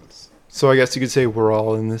questions. So I guess you could say we're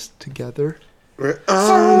all in this together. We're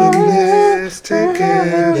all in this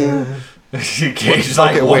together. Gabe's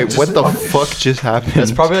Okay, wait, what the fuck just happened?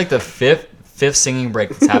 That's probably like the fifth singing break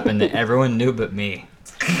that's happened that everyone knew but me.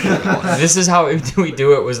 This is how we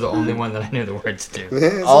do it was the only one that I knew the words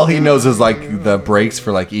to. All he knows is like the breaks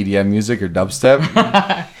for like EDM music or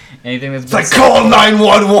dubstep. Anything that's It's like, call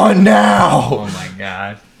 911 now! Oh my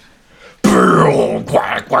god. Wait,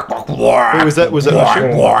 was that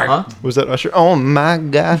Usher? Huh? Was that Usher? Oh my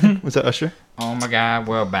god, was that Usher? Oh my god,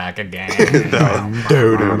 we're back again.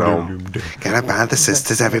 Gotta buy the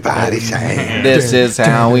sisters, everybody say. This is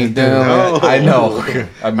how we do it. I know.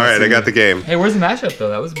 All right, I got the game. Hey, where's the mashup though?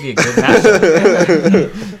 That would be a good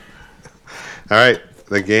mashup. All right,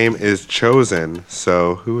 the game is chosen.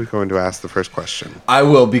 So who is going to ask the first question? I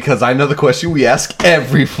will because I know the question we ask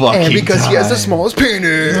every fucking time. smallest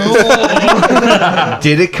penis.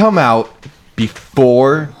 Did it come out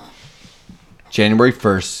before January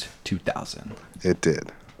 1st, 2000? It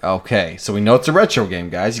did. Okay, so we know it's a retro game,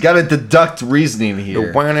 guys. You got to deduct reasoning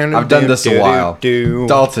here. I've done this a while.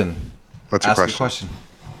 Dalton, What's your ask the question? question.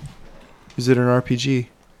 Is it an RPG?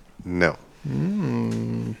 No.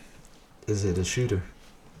 Is it a shooter?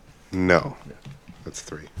 No. That's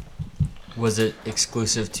 3. Was it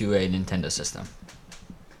exclusive to a Nintendo system?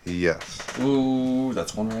 Yes. Ooh,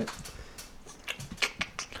 that's one right.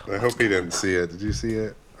 I hope he didn't see it. Did you see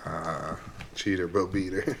it? Cheater, Bo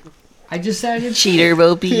Beater. I just said I did. Cheater,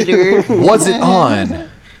 Bo Peter. Was it on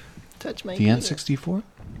Touch my the N64?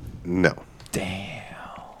 No. Damn.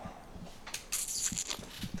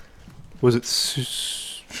 Was it?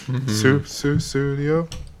 Studio?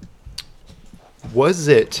 Was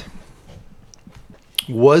it?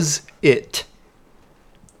 Was it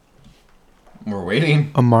We're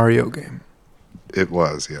waiting. a Mario game? It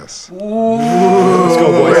was, yes. Let's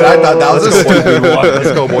go, boys. I thought that was a stupid one.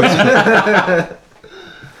 Let's go, boys.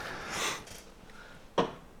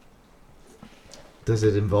 Does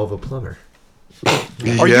it involve a plumber?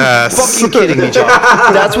 Are yes. you fucking kidding me, John?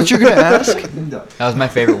 That's what you're gonna ask? That was my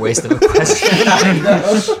favorite waste of a question.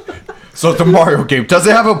 So it's a Mario game. Does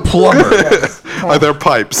it have a plumber? Are there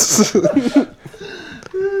pipes?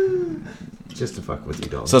 Just to fuck with you,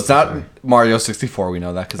 dog. So it's not Mario 64. We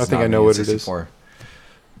know that because I think I know what it is.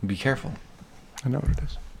 Be careful. I know what it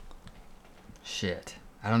is. Shit.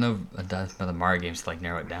 I don't know enough about the Mario games to like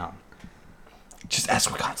narrow it down. Just ask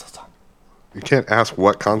what console it's on. You can't ask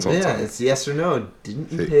what console it's Yeah, on. it's yes or no.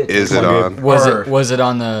 Didn't you pay Is attention? it on? Was it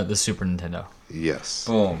on the Super Nintendo? Yes.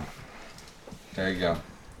 Boom. There you go.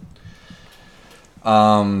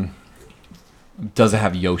 Does it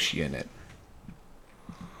have Yoshi in it?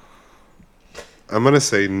 I'm going to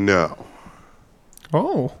say no.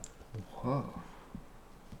 Oh.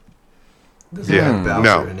 Does it Yeah, have Bowser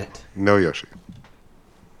no. in it? No Yoshi.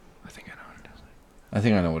 I think I know what it is. I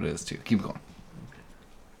think I know what it is too. Keep going.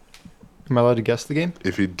 Am I allowed to guess the game?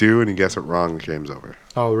 If you do and you guess it wrong, the game's over.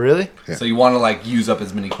 Oh, really? Yeah. So you want to like use up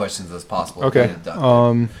as many questions as possible. Okay. Get it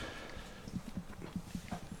done.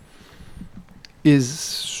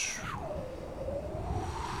 Is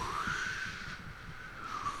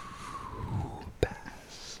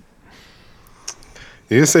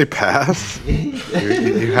You just say pass?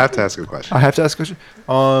 you have to ask a question. I have to ask a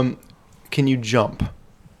question? Can you jump?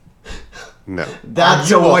 No.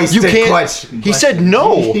 That's a wasted You can't. question. He said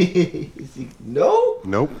no. No?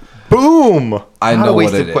 Nope. Boom. I Not know a what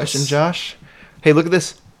wasted it question, is. Josh. Hey, look at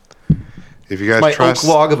this. If you guys My trust, oak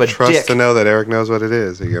log of a trust dick. to know that Eric knows what it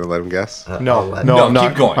is, are you gonna let him guess? No, I'll let- no, No, I'm not.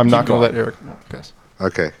 keep going, I'm not keep going to going. let Eric guess.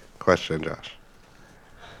 Okay. Question, Josh.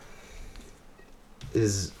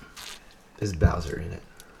 Is Bowser in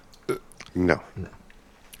it? No.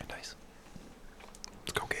 Nice.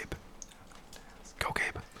 Let's go, Gabe. Go,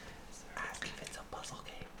 Gabe.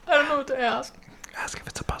 I don't know what to ask. Ask if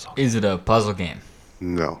it's a puzzle. Is it a puzzle game?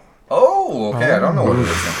 No. Oh, okay. I don't know what it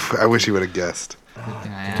is. I wish he would have guessed. Don't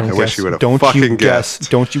I wish guess. you would have Don't fucking you guess.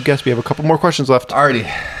 guessed. Don't you guess. We have a couple more questions left. Alrighty.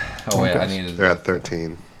 Oh wait, I guess. needed. They're at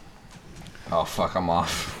 13. Oh fuck, I'm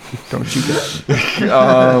off. Don't you guess.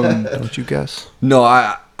 Don't you guess. No,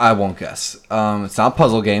 I won't guess. It's not a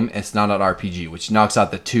puzzle game. It's not an RPG, which knocks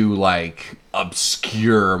out the two like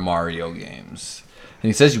obscure Mario games. And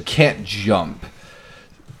he says you can't jump,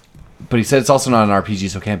 but he said it's also not an RPG,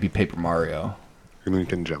 so it can't be Paper Mario. And you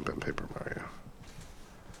can jump in Paper Mario.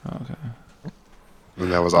 Okay.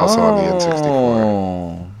 And that was also on the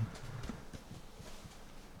N64.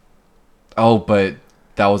 Oh, but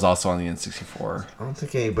that was also on the N64. I don't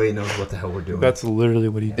think anybody knows what the hell we're doing. That's literally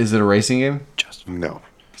what he Is it a racing game? just. No.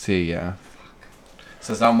 See, yeah.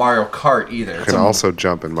 So it's not Mario Kart either. You It's can a- also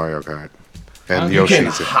jump in Mario Kart. And You can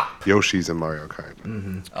Yoshi's hop. Yoshi's in Mario Kart.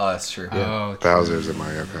 Oh, that's true. Oh, Bowser's in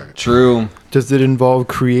Mario Kart. True. Does it involve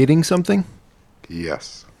creating something?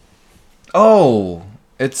 Yes. Oh,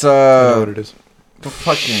 it's I know what it is. the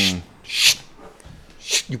fucking. Shh,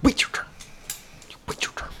 you wait your turn. You wait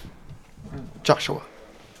your turn. Joshua,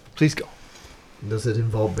 please go. Does it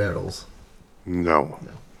involve barrels? No.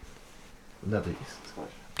 Another use.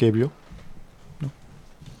 Gabriel? No.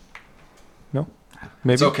 No?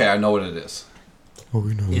 Maybe? It's okay. I know what it is. Oh,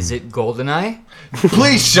 we know. is it GoldenEye?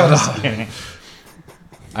 Please shut up.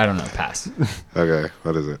 I don't know. Pass. Okay.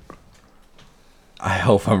 What is it? I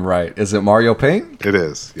hope I'm right. Is it Mario Paint? It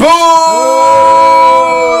is.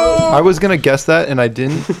 I was going to guess that, and I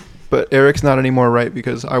didn't. But Eric's not anymore right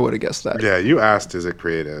because I would have guessed that. Yeah, you asked, is it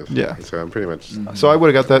creative? Yeah. So I'm pretty much. So I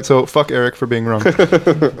would have got that. So fuck Eric for being wrong.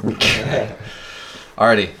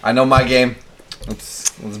 Alrighty. I know my game.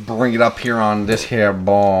 Let's bring it up here on this here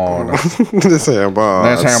board. This here ball.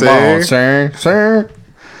 This here board, sir. Sir.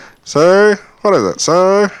 Sir? What is it,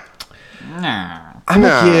 sir? Nah. I'm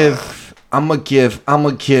Nah. gonna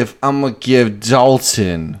give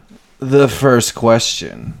Dalton the first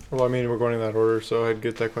question. Well, I mean, we're going in that order, so I'd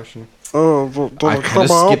get that question. Oh, I could have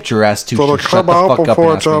skipped your ass too. So shut the fuck up and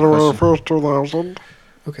ask me a question. 1st, 2000?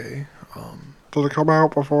 Okay. Did it come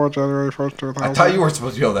out before January 1st, 2000? I thought you were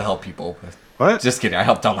supposed to be able to help people. What? Just kidding. I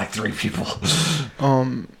helped out like 3 people.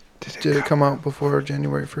 Did it come out before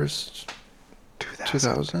January 1st,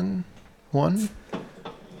 2001?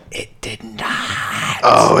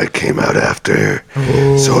 Oh, it came out after.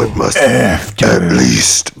 So it must at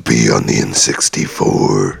least be on the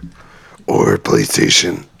N64 or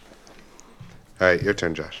PlayStation. All right, your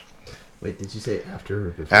turn, Josh. Wait, did you say after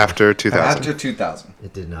or before? After 2000. After 2000.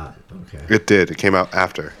 It did not. Okay. It did. It came out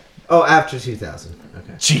after. Oh, after 2000.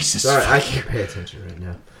 Okay. Jesus. Sorry, I can't pay attention right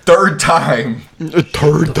now. Third time.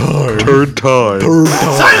 Third time. Third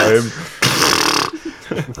time.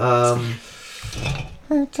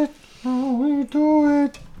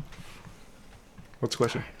 What's the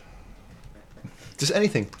question? Just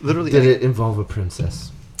anything. Literally Did anything. it involve a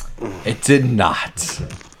princess? It did not.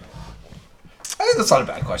 I think that's not a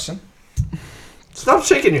bad question. Stop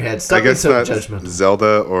shaking your head. Stop I being guess so not judgmental.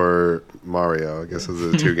 Zelda or Mario. I guess those are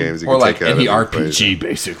the two games you Or can like take out any of the equation. RPG,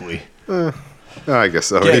 basically. Oh, I guess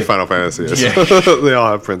so. Yeah. Any Final Fantasy is. Yeah. They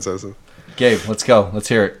all have princesses. Gabe, let's go. Let's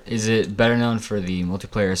hear it. Is it better known for the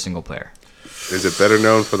multiplayer or single player? Is it better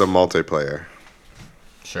known for the multiplayer?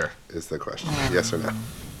 Sure. Is the question. Yes or no?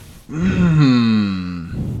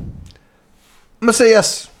 I'm gonna say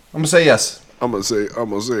yes. I'm gonna say. I'm gonna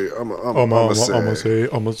say.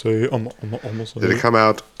 Did it come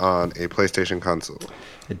out on a PlayStation console?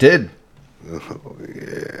 It did.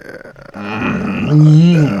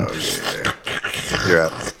 You're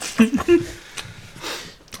out.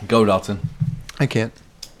 Go, Dalton. I can't.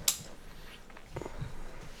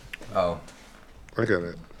 Oh. I got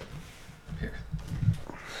it.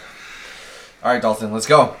 All right, Dalton. Let's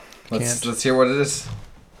go. Can't. Let's hear what it is.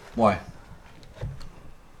 Why?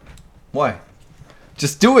 Why?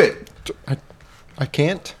 Just do it. I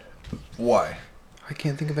can't. Why? I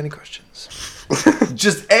can't think of any questions.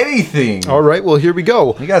 Just anything. All right. Well, here we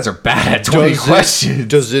go. You guys are bad at 20 questions.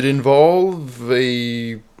 Does it involve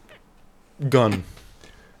a gun?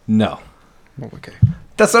 No. Oh, okay.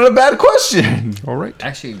 That's not a bad question. All right.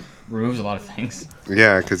 Actually, removes a lot of things.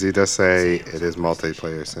 Yeah, because he does say it is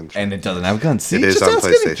multiplayer centric. And it doesn't have guns. See, It is just on ask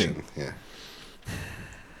PlayStation. anything. Yeah.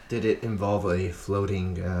 Did it involve a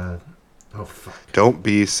floating? Oh fuck. Don't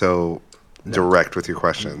be so direct with your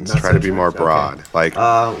questions. Not Try so to be direct? more Okay. broad. Like,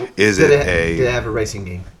 is did it Did it a? have a racing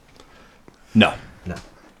game? No. No.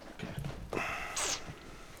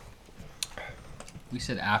 We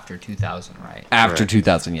said after 2000, right? After Right.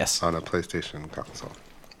 2000, yes. On a PlayStation console.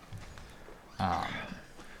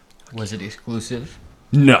 Was it exclusive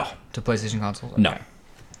No. to PlayStation consoles? No. Okay.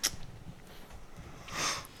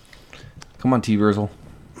 Come on, T. Rizzle.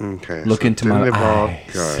 Okay. Look so into it my didn't involve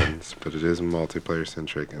eyes. guns, but it is multiplayer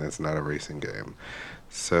centric and it's not a racing game.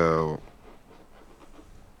 So,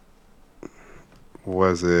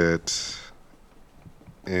 was it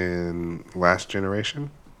in last generation?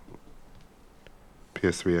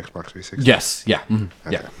 PS3, Xbox 360? Yes. Yeah. Mhm.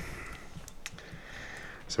 Okay. Yeah.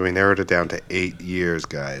 So we narrowed it down to 8 years,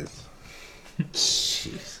 guys.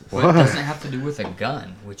 Well, it doesn't have to do with a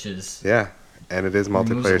gun, which is Yeah. And it is Removes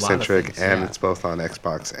a lot multiplayer of centric, things, and yeah. it's both on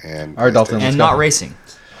Xbox and All right, Dalton. PlayStation. Let's and go. not racing.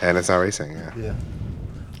 And it's not racing, yeah. Yeah.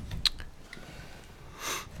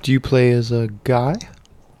 Do you play as a guy?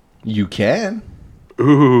 You can.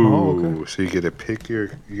 Ooh, Oh, okay. so you get to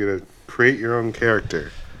you get to create your own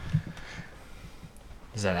character.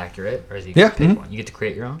 Is that accurate, or is he? Yeah, Pick mhm. one? You get to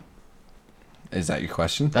create your own. Is that your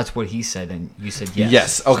question? That's what he said, and you said yes.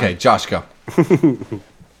 Yes. Okay, Josh, go.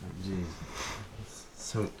 Jeez.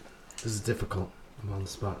 So this is difficult. I'm on the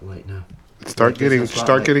spot right now. Start Like, there's no start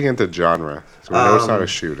spotlight. getting into genre. So we know it's not a Um,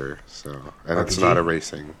 shooter, so and it's RPG? not a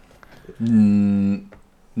racing.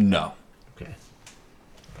 No. Okay.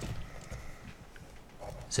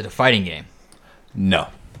 Is it a fighting game? No.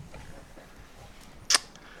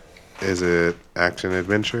 Is it action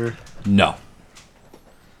adventure? No.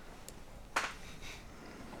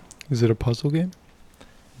 Is it a puzzle game?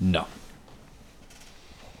 No.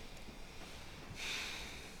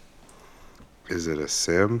 Is it a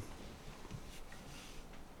sim?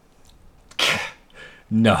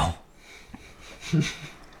 No.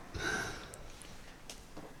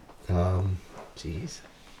 Jeez.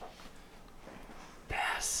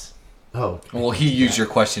 Pass. Oh. Well, he used your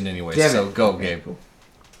question anyway, Damn so it. go, Gabe.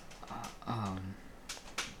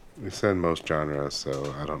 We said most genres,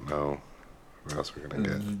 so I don't know what else we're gonna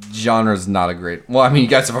get. Genre's not a great. Well, I mean, you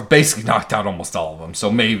guys have basically knocked out almost all of them,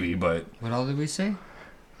 so maybe, but What all did we say?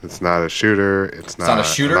 It's not a shooter. It's not, not a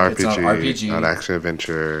shooter, An it's not RPG. an RPG. Not action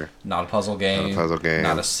adventure. not a puzzle game. puzzle game.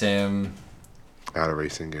 Not a sim. Not a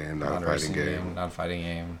racing game. Not, Not a a fighting racing game. Not a fighting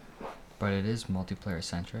game. But it is multiplayer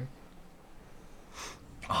centric.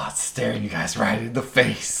 Oh, it's staring you guys right in the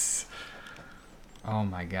face. Oh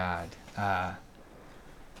my god.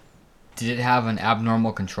 Did it have an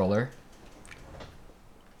abnormal controller?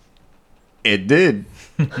 It did.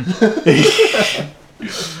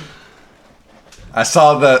 I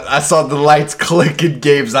saw the lights click in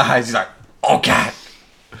Gabe's eyes. He's like, "Oh God!"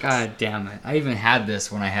 God damn it! I even had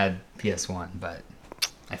this when I had PS1, but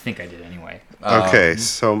I think I did anyway. Okay,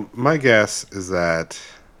 so my guess is that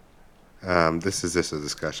this is just a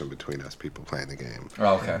discussion between us people playing the game.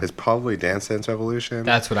 Oh, okay. It's probably Dance Dance Revolution.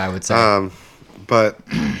 That's what I would say. But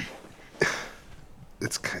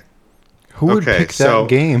it's Who would Okay, pick so- that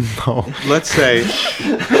game, though? let's say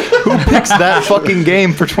Who picks that fucking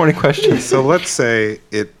game for 20 questions? so. Let's say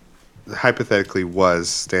it hypothetically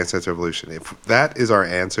was Dance Dance Revolution. If that is our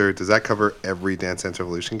answer, does that cover every Dance Dance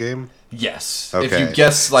Revolution game? Yes. Okay. If you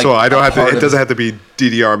guess like, so I don't a have to. part It of doesn't have to be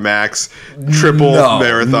DDR Max triple No,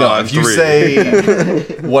 marathon. no. If you 3. say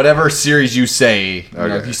whatever series you say, you know,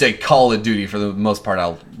 Okay. if you say Call of Duty, for the most part,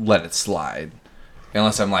 I'll let it slide,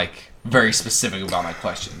 unless I'm like very specific about my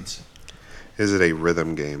questions. Is it a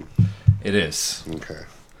rhythm game? It is. Okay.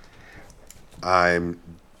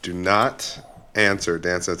 Do not answer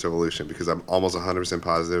Dance Dance Revolution because I'm almost 100%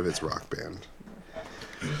 positive it's Rock Band.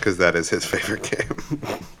 Because that is his favorite game.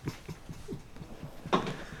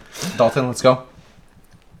 Dalton, let's go.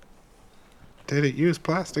 Did it use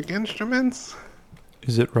plastic instruments?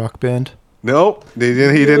 Is it Rock Band? Nope. He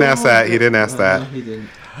didn't ask that. He didn't ask that. He didn't.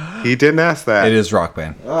 He didn't ask that. It is Rock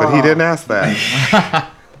Band. But he didn't ask that.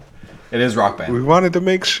 It is Rock Band. We wanted to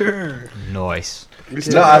make sure. Nice. We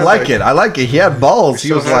still No, I have, like it. I like it. He had balls. He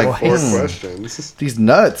still was have like, 4 questions. these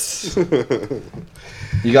nuts.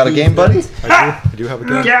 You got a game, buddy? I do have a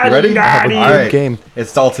game. You ready? I have a All good right. game.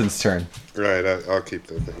 It's Dalton's turn. Right, I'll keep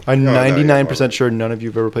the thing. I'm Oh, no, you're 99% fine. sure none of you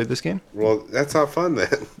have ever played this game. Well, that's not fun then.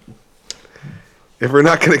 If we're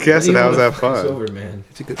not going to guess it, how's that It's fun? over, man.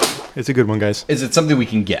 It's a good one, guys. Is it something we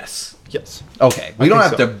can guess? Yes. Okay. We don't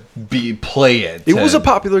have think to play it. It was to- a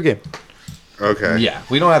popular game. Okay. Yeah,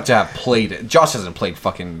 we don't have to have played it. Josh hasn't played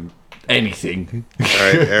fucking anything. All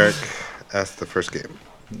right, Eric asked the first game.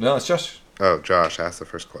 No, it's just. Oh, Josh asked the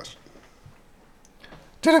first question.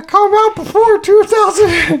 Did it come out before 2000?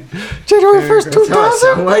 January 1st, That's how I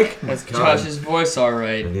sound like. That's God. Josh's voice, all I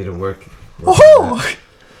right. need to work. Oh!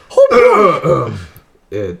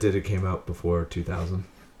 Did it came out before 2000?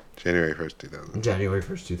 January 1st, 2000. January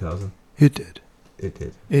 1st, 2000. It did. It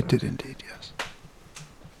did. It did indeed, yes.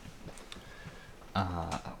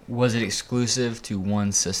 Was it exclusive to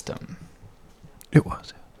one system? It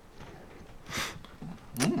was.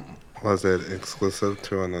 Was it exclusive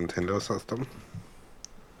to a Nintendo system?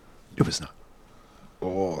 It was not.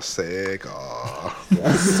 Oh, Sega.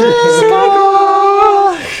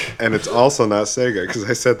 And it's also not Sega because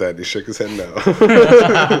I said that and he shook his head no.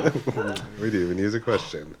 We didn't even use a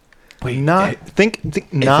question. Wait, not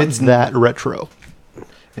think not it's that retro.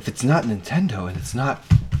 If it's not Nintendo and it's not.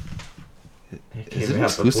 Is it came out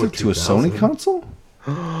before exclusive to a Sony 2000. console?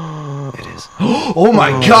 It is. Oh my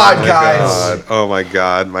god, guys! God. Oh my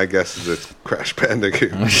god, my guess is it's Crash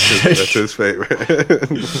Bandicoot. That's his favorite.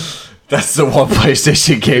 That's the one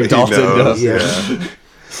PlayStation game He Dalton knows, does. yeah.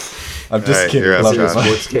 I'm just Alright, kidding. you're up, Love Is it a it. Josh.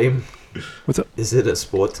 sports game? What's up? Is it a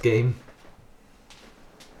sports game?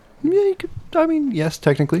 Yeah, you could, I mean, yes,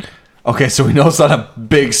 technically. Okay, so we know it's not a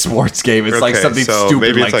big sports game. It's like Okay, something so stupid,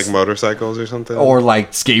 maybe it's like motorcycles or something? or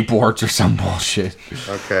like skateboards or some bullshit.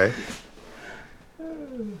 Okay.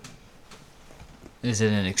 Is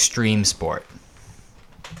it an extreme sport?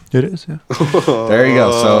 It is, yeah. There you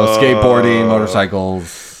go. So skateboarding, motorcycles.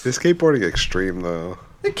 Is skateboarding extreme though?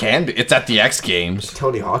 It can be. It's at the X Games.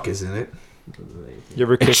 Tony Hawk is in it. You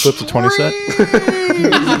ever kickflip to 20 set?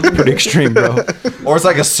 Pretty extreme, bro. Or it's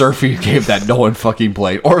like a surfing game that no one fucking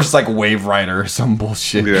played. Or it's like Wave Rider or some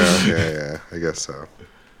bullshit. Yeah. I guess so.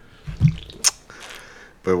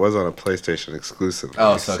 But it was on a PlayStation exclusively.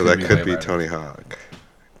 Oh, so it could that be could Wave be Rider. Tony Hawk.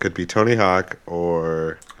 Could be Tony Hawk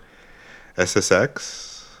or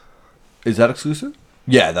SSX. Is that exclusive?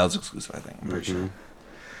 Yeah, that was exclusive, I think. I'm pretty sure.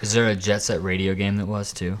 Is there a Jet Set radio game that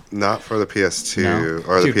was too? Not for the PS2 No?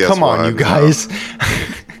 or the Dude, PS1. come on, you no. guys.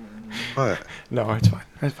 What? No, it's fine.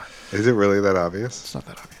 It's fine. Is it really that obvious? It's not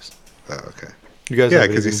that obvious. Oh, okay. You guys Yeah,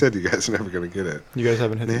 haven't because you even- said you guys are never going to get it. you guys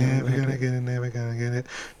haven't hit Never the gonna get it, never gonna get it,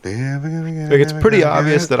 never gonna get it. Like, it's never pretty gonna get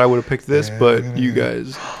obvious it. that I would have picked this, but you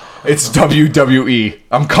guys... It's WWE.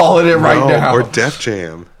 I'm calling it right No, now. or Def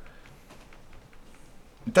Jam.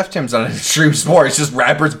 Def Jam's not an extreme sport. It's just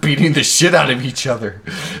rappers beating the shit out of each other.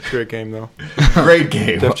 Great game, though. Great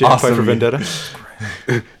game. Def Jam Awesome Fight for game.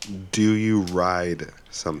 Vendetta. Do you ride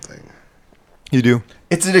something? You do.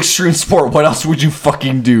 It's an extreme sport. What else would you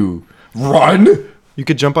fucking do? Run? You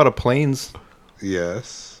could jump out of planes.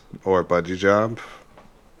 Yes. Or bungee jump.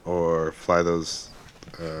 Or fly those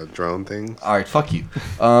drone things. All right, fuck you.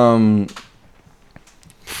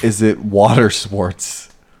 Is it water sports?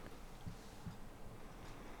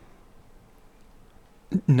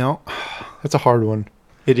 No. That's a hard one.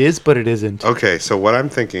 It is, but it isn't. Okay, so what I'm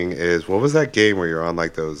thinking is, what was that game where you're on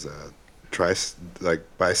like those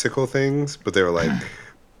bicycle things, but they were like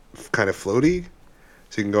kind of floaty,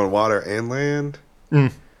 so you can go in water and land.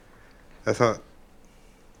 Mm. That's not.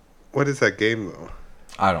 What is that game though?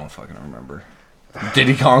 I don't fucking remember.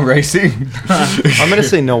 Diddy Kong Racing? I'm going to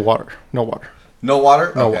say no water. No water. No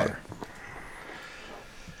water? No Okay. water.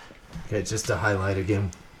 Okay, just to highlight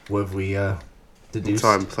again, what have we deduced? It's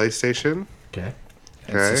on PlayStation. Okay. It's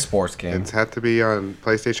Okay. a sports game. It's had to be on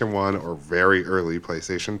PlayStation 1 or very early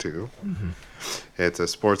PlayStation 2. It's a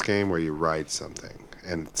sports game where you ride something,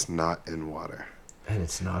 and it's not in water. And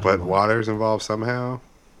it's not. But in water's involved somehow.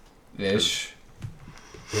 Ish.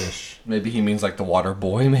 Ish. Maybe he means like the water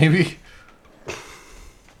boy, maybe?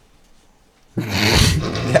 I'm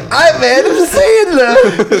Adam Sandler!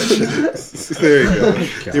 There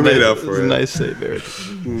you go. You made up It's for a it. nice save, Eric.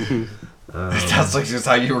 That's like just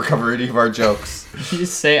how you recover any of our jokes. You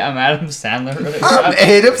just say I'm Adam Sandler. Really I'm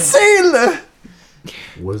Adam Sandler!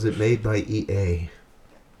 Was it made by E EA?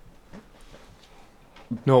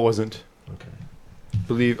 No, it wasn't.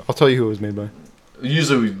 Okay. I'll tell you who it was made by.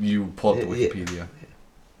 Usually you pull up the Yeah. Wikipedia.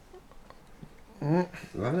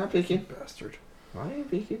 I'm not picking. Bastard. Why are you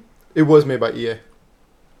picking? It was made by EA.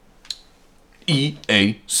 EA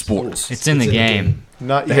E Sports. It's in the game.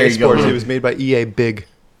 Not There EA you go. Sports. It was made by EA Big.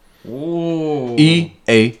 Ooh.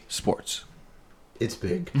 EA Sports. It's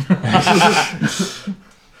big.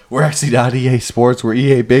 We're actually not EA Sports. We're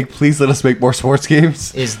EA Big. Please let us make more sports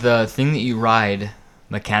games. Is the thing that you ride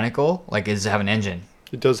mechanical? Like, does it have an engine?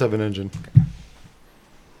 It does have an engine.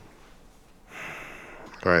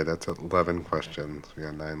 All right, that's 11 questions. We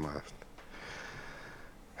got 9 left.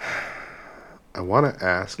 I want to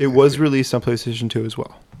ask. It was released on PlayStation 2 as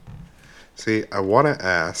well. See, I want to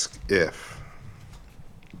ask if,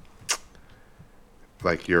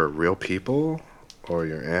 like, you're real people or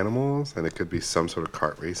you're animals, and it could be some sort of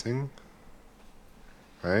kart racing,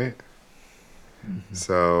 right?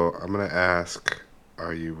 So I'm gonna ask,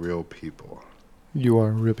 are you real people? You are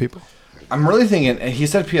real people. I'm really thinking. He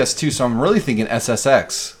said PS2, so I'm really thinking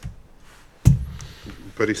SSX.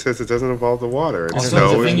 But he says it doesn't involve the water. It's Also, snow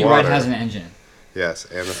the and thing you ride water. has an engine. Yes,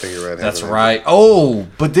 and the thing you read. That's right. Oh,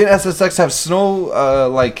 but did SSX have snow?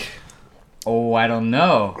 Like, Oh, I don't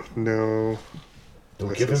know. No.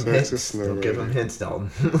 Don't give him SSX hints. is snow Don't give him running. hints, Dalton.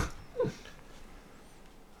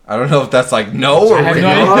 I don't know if that's like no or I have real. no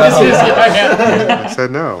idea what this is. Yeah. I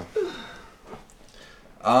said no.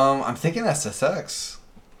 I'm thinking SSX.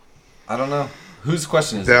 I don't know. Whose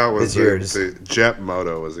question is it? That was It's yours. the Jet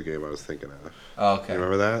Moto was the game I was thinking of. Oh, You okay.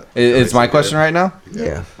 remember that? It's my Racing question game? right now?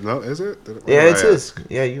 Yeah. No, is it? Did Yeah, what it's did I his. ask?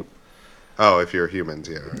 Yeah, you. Oh, if you're humans,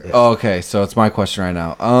 yeah. Right. Yeah. Oh, okay, so it's my question right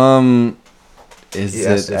now. Is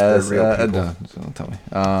Yes, it if they're as real people. no, don't tell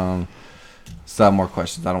me. Still have more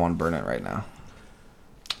questions. I don't want to burn it right now.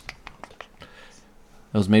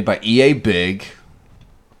 It was made by EA Big.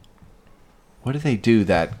 What did they do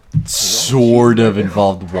that sort of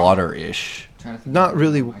involved water-ish? Not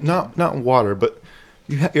really, not water, but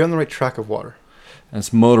you're on the right track of water. And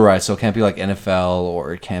it's motorized, so it can't be like NFL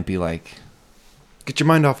or it can't be like Get your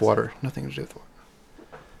mind off water. Nothing to do with water.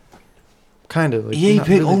 Kind of. Like, EA not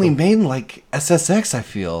Big really, only though. made like SSX. I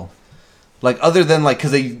feel like other than like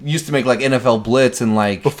because they used to make like NFL Blitz and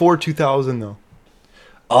like Before 2000, though.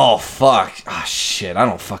 oh fuck ah shit I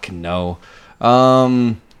don't fucking know.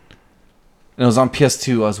 And it was on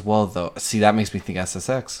PS2 as well though. See, that makes me think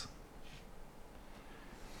SSX.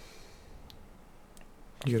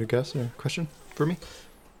 You got a guess or a question for me?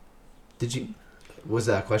 Did you? Was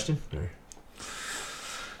that a question? Or?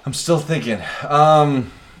 I'm still thinking.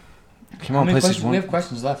 Came on PlayStation 1. We have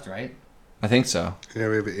questions left, right? I think so. Yeah,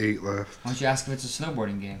 we have 8 left. Why don't you ask if it's a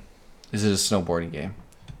snowboarding game? Is it a snowboarding game?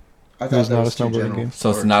 I It was not a snowboarding game. So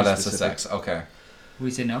it's not SSX. Okay.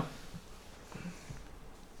 We say no.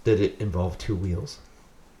 Did it involve 2 wheels?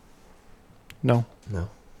 No. No,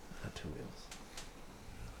 not 2 wheels.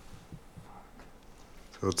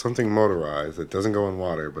 So it's something motorized that doesn't go in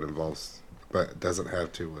water, but doesn't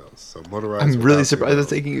have 2 wheels. So motorized. I'm really without 2 surprised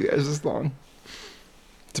it's wheels. taking you guys this long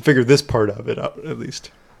to figure this part of it out, at least.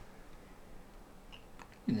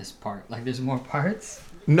 In this part, like there's more parts.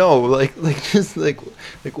 No, like just like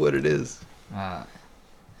what it is.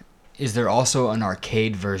 Is there also an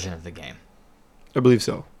arcade version of the game? I believe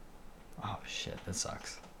so. Oh shit, that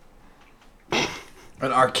sucks.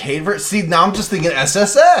 An arcade version. See, now I'm just thinking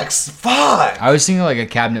SSX. Fuck. I was thinking like a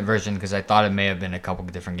cabinet version because I thought it may have been a couple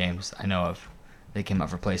of different games I know of. They came out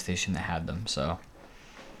for PlayStation that had them. So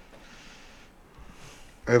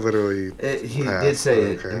I literally. He passed, did say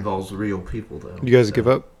okay. it involves real people, though. You guys so. give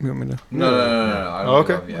up? You want me to? No. I don't Oh,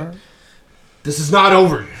 okay. give up yet. Alright. This is not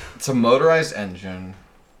over. It's a motorized engine.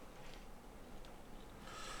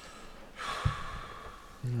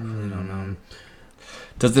 I don't know.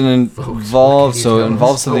 Does it involve? So it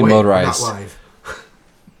involves something motorized. Not live.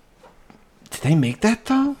 Did they make that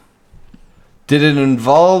though? Did it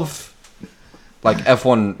involve like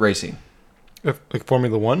F1 racing? Like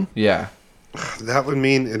Formula One? Yeah. That would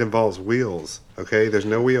mean it involves wheels. Okay, there's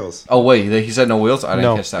no wheels. Oh wait, he said no wheels. I didn't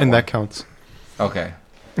No, catch that. and one. that counts. Okay.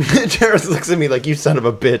 Jared looks at me like, you son of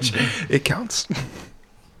a bitch. It counts.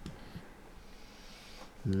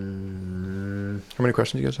 How many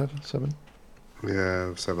questions do you guys have? 7?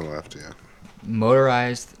 Yeah, 7 left. Yeah.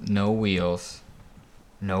 motorized, no wheels,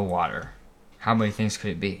 no water. How many things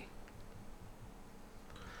could it be?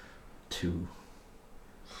 2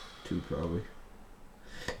 probably.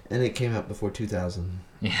 And it came out before 2000.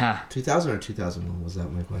 Yeah, 2000 or 2001 was that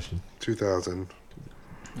my question? 2000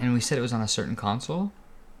 and we said it was on a certain console.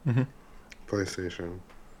 PlayStation.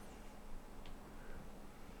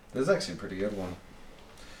 This is actually a pretty good one.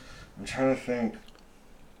 I'm trying to think.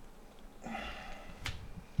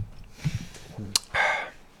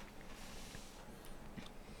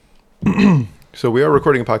 So we are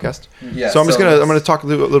recording a podcast. Yeah. So I'm gonna talk a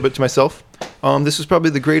little bit to myself. This was probably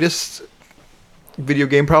the greatest video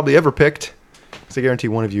game probably ever picked. Because I guarantee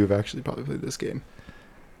one of you have actually probably played this game.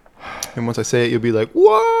 And once I say it, you'll be like,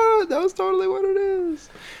 "What? That was totally what it is."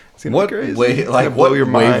 It's gonna What be crazy. wave It's like gonna blow what your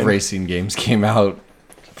wave mind. racing games came out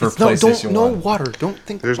for It's no, PlayStation don't, no 1? water. Don't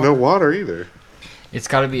think. There's no water either. It's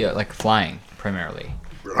got to be like flying primarily,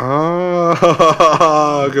 Oh,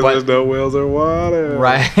 because But- there's no wheels or water.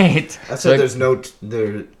 right? I So, said there's no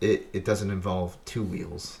it doesn't involve 2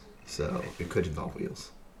 wheels, so it could involve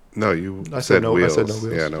wheels. No, you I said said no- I wheels. said no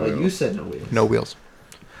wheels. Yeah, no Like wheels. you said no wheels. No wheels.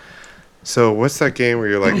 So what's that game where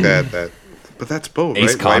you're like that? But that's both.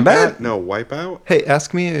 Ace right? Combat? Wipeout? No, Wipeout. Hey,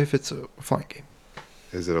 ask me if it's a flying game.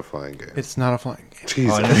 Is it a flying game? It's not a flying game.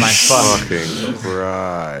 Jesus never mind, fuck. fucking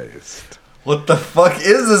Christ! What the fuck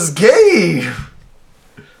is this game?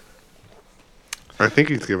 I think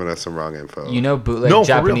he's giving us some wrong info. You know, bootleg No, for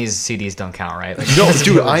Japanese CDs don't count, right? Like, No, this is a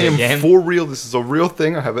dude, I legit am game. for real. This is a real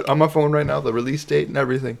thing. I have it on my phone right now. The release date and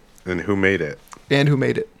everything, And who made it? and who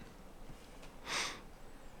made it.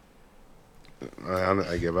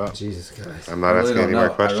 I give up. Jesus Christ. I'm not I really asking don't any more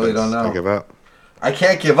know. I questions. really don't know. I give up. I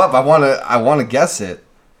can't give up. I wanna guess it.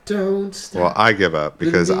 Don't stop. Well, I give up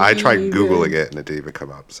because I tried Googling it and it didn't even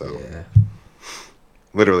come up. So Yeah.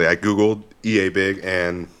 literally, I Googled EA Big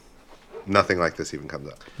and nothing like this even comes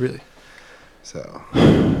up. Really, So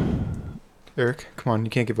Eric, come on,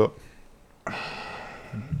 you can't give up.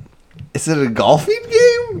 Is it a golfing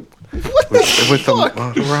game? with fuck? the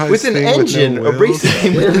motorized With an thing engine, no a wheels?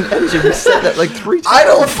 racing game with an engine. We said that like 3 times. I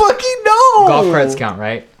don't fucking know. Golf carts count,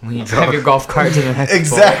 right? When you drive your golf cart to the next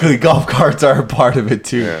Exactly. Golf carts are a part of it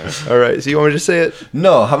too. Yeah. All right, so you want me to say it?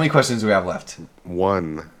 No. How many questions do we have left?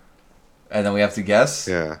 One. And then we have to guess.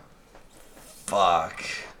 Yeah. Fuck.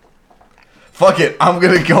 Fuck it. I'm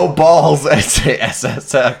gonna go balls and say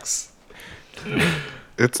SSX.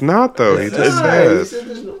 It's not though. He just said.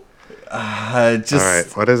 Just. All right.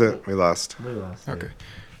 What is it? We lost. Okay.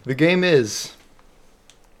 The game is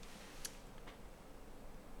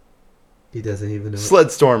He doesn't even know.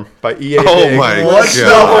 Sledstorm by EA. Oh Big. my What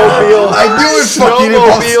Snowmobile. I knew it fucking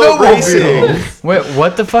involved Snowmobile snowmobile. Wait,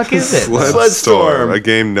 what the fuck is it? Sledstorm. A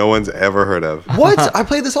game no one's ever heard of. What? I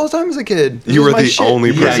played this all the time as a kid. This You was were my the shit.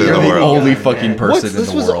 only Yeah, person you're in the the world. only fucking person What? in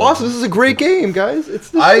This the was world. awesome. This is a great game, guys.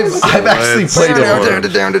 It's this I've actually played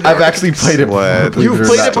it. I've actually played it before. Sled. believe You've or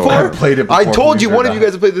played not. it before? I've played it before. I told you believe it or one of you not.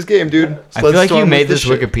 guys have played this game, dude. I feel like you Sledstorm made was this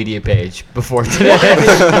the shit. Wikipedia page before today.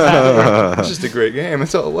 It's just a great game.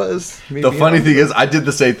 That's all it was. The funny thing is, I did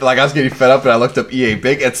the same. Like I was getting fed up, and I looked up EA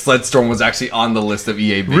Big, and Sledstorm was actually on the list of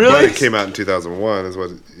EA Big. Really? But games. it came out in 2001 is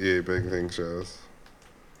what EA Big Thing shows.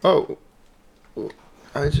 Oh,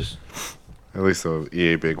 I just. At least the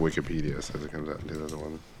EA Big Wikipedia says it comes out in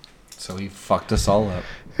 2001. So he fucked us all up.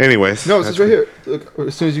 Anyways. No, it says right here. Look,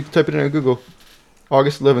 as soon as you type it in on Google,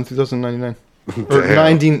 August 11th, 2099. Or Damn.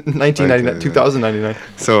 1999, 2099.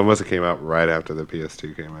 So it must have came out right after the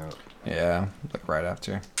PS2 came out. Yeah, like right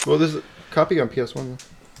after. Well, there's a copy on PS1.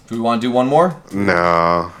 Do we want to do one more?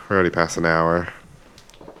 No, we're already past an hour.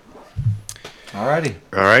 Alrighty.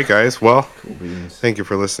 All right, guys. Well, thank you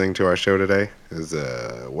for listening to our show today. It was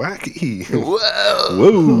wacky.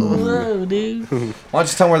 Whoa, dude. Why don't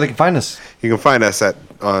you tell them where they can find us? You can find us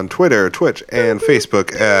on Twitter, Twitch, and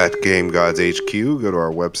Facebook at Game Gods HQ. Go to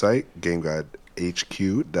our website,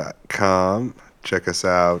 GameGodHQ.com. Check us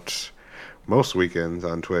out most weekends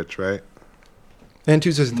on Twitch, right? And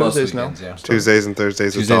Tuesdays and Most Thursdays weekends, now. yeah. Tuesdays and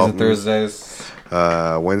Thursdays with Tuesdays Dalton. and Thursdays.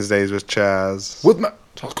 Wednesdays with Chaz. With my.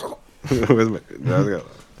 With me.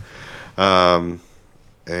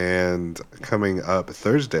 And coming up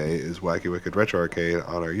Thursday is Wacky Wicked Retro Arcade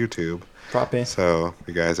on our YouTube. Prop in, So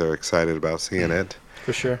you guys are excited about seeing it.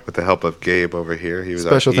 for sure. With the help of Gabe over here. He was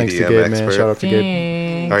Special our thanks to EDM Gabe, expert. man. Shout out to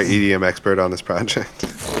Gabe. Our EDM expert on this project.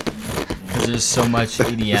 Because there's so much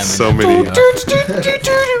EDM. So in many.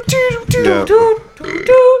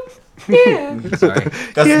 Yeah. Sorry.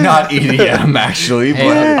 That's not EDM, actually. Hey,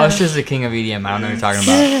 But Usher's the king of EDM. I don't know what you're talking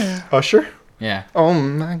about. Usher? Yeah. Oh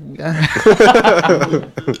my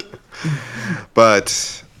god.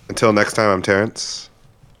 But until next time, I'm Terrence.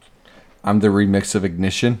 I'm the remix of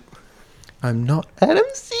Ignition. I'm not Adam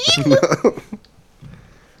C.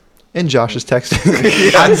 And Josh is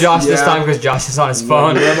texting. I'm Josh this time because Josh is on his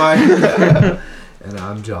phone. And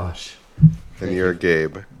I'm Josh. And you're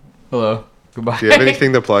Gabe. Hello. Goodbye. Do you have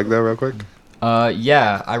anything to plug there real quick?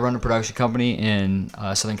 Yeah, I run a production company in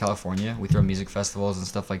Southern California. We throw music festivals and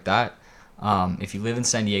stuff like that. If you live in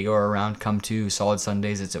San Diego or around, come to Solid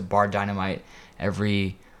Sundays. It's at Bar Dynamite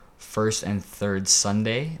every first and third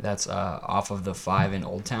Sunday. That's off of the 5 in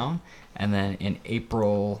Old Town. And then in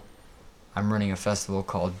April, I'm running a festival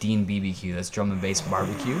called Dean BBQ. That's drum and bass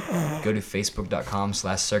barbecue. Go to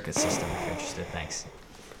facebook.com/circuit system if you're interested. Thanks.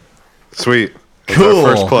 Sweet. That's Cool.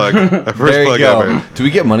 Our first plug. Our first There you plug go. ever. Do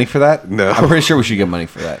we get money for that? No. I'm pretty sure we should get money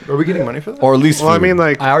for that. Are we getting money for that? Or at least Well, I food. mean,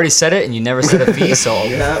 like, I already said it, and you never said a fee, so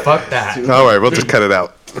fuck that. all right, we'll just cut it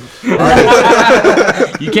out.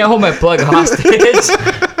 You can't hold my plug hostage.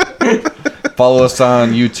 Follow us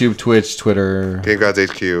on YouTube, Twitch, Twitter. Game Gods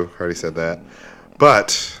HQ, already said that.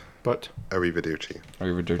 But, But arrivederci.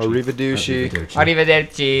 Arrivederci. Arrivederci.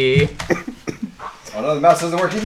 Arrivederci. Oh no, the mouse isn't working.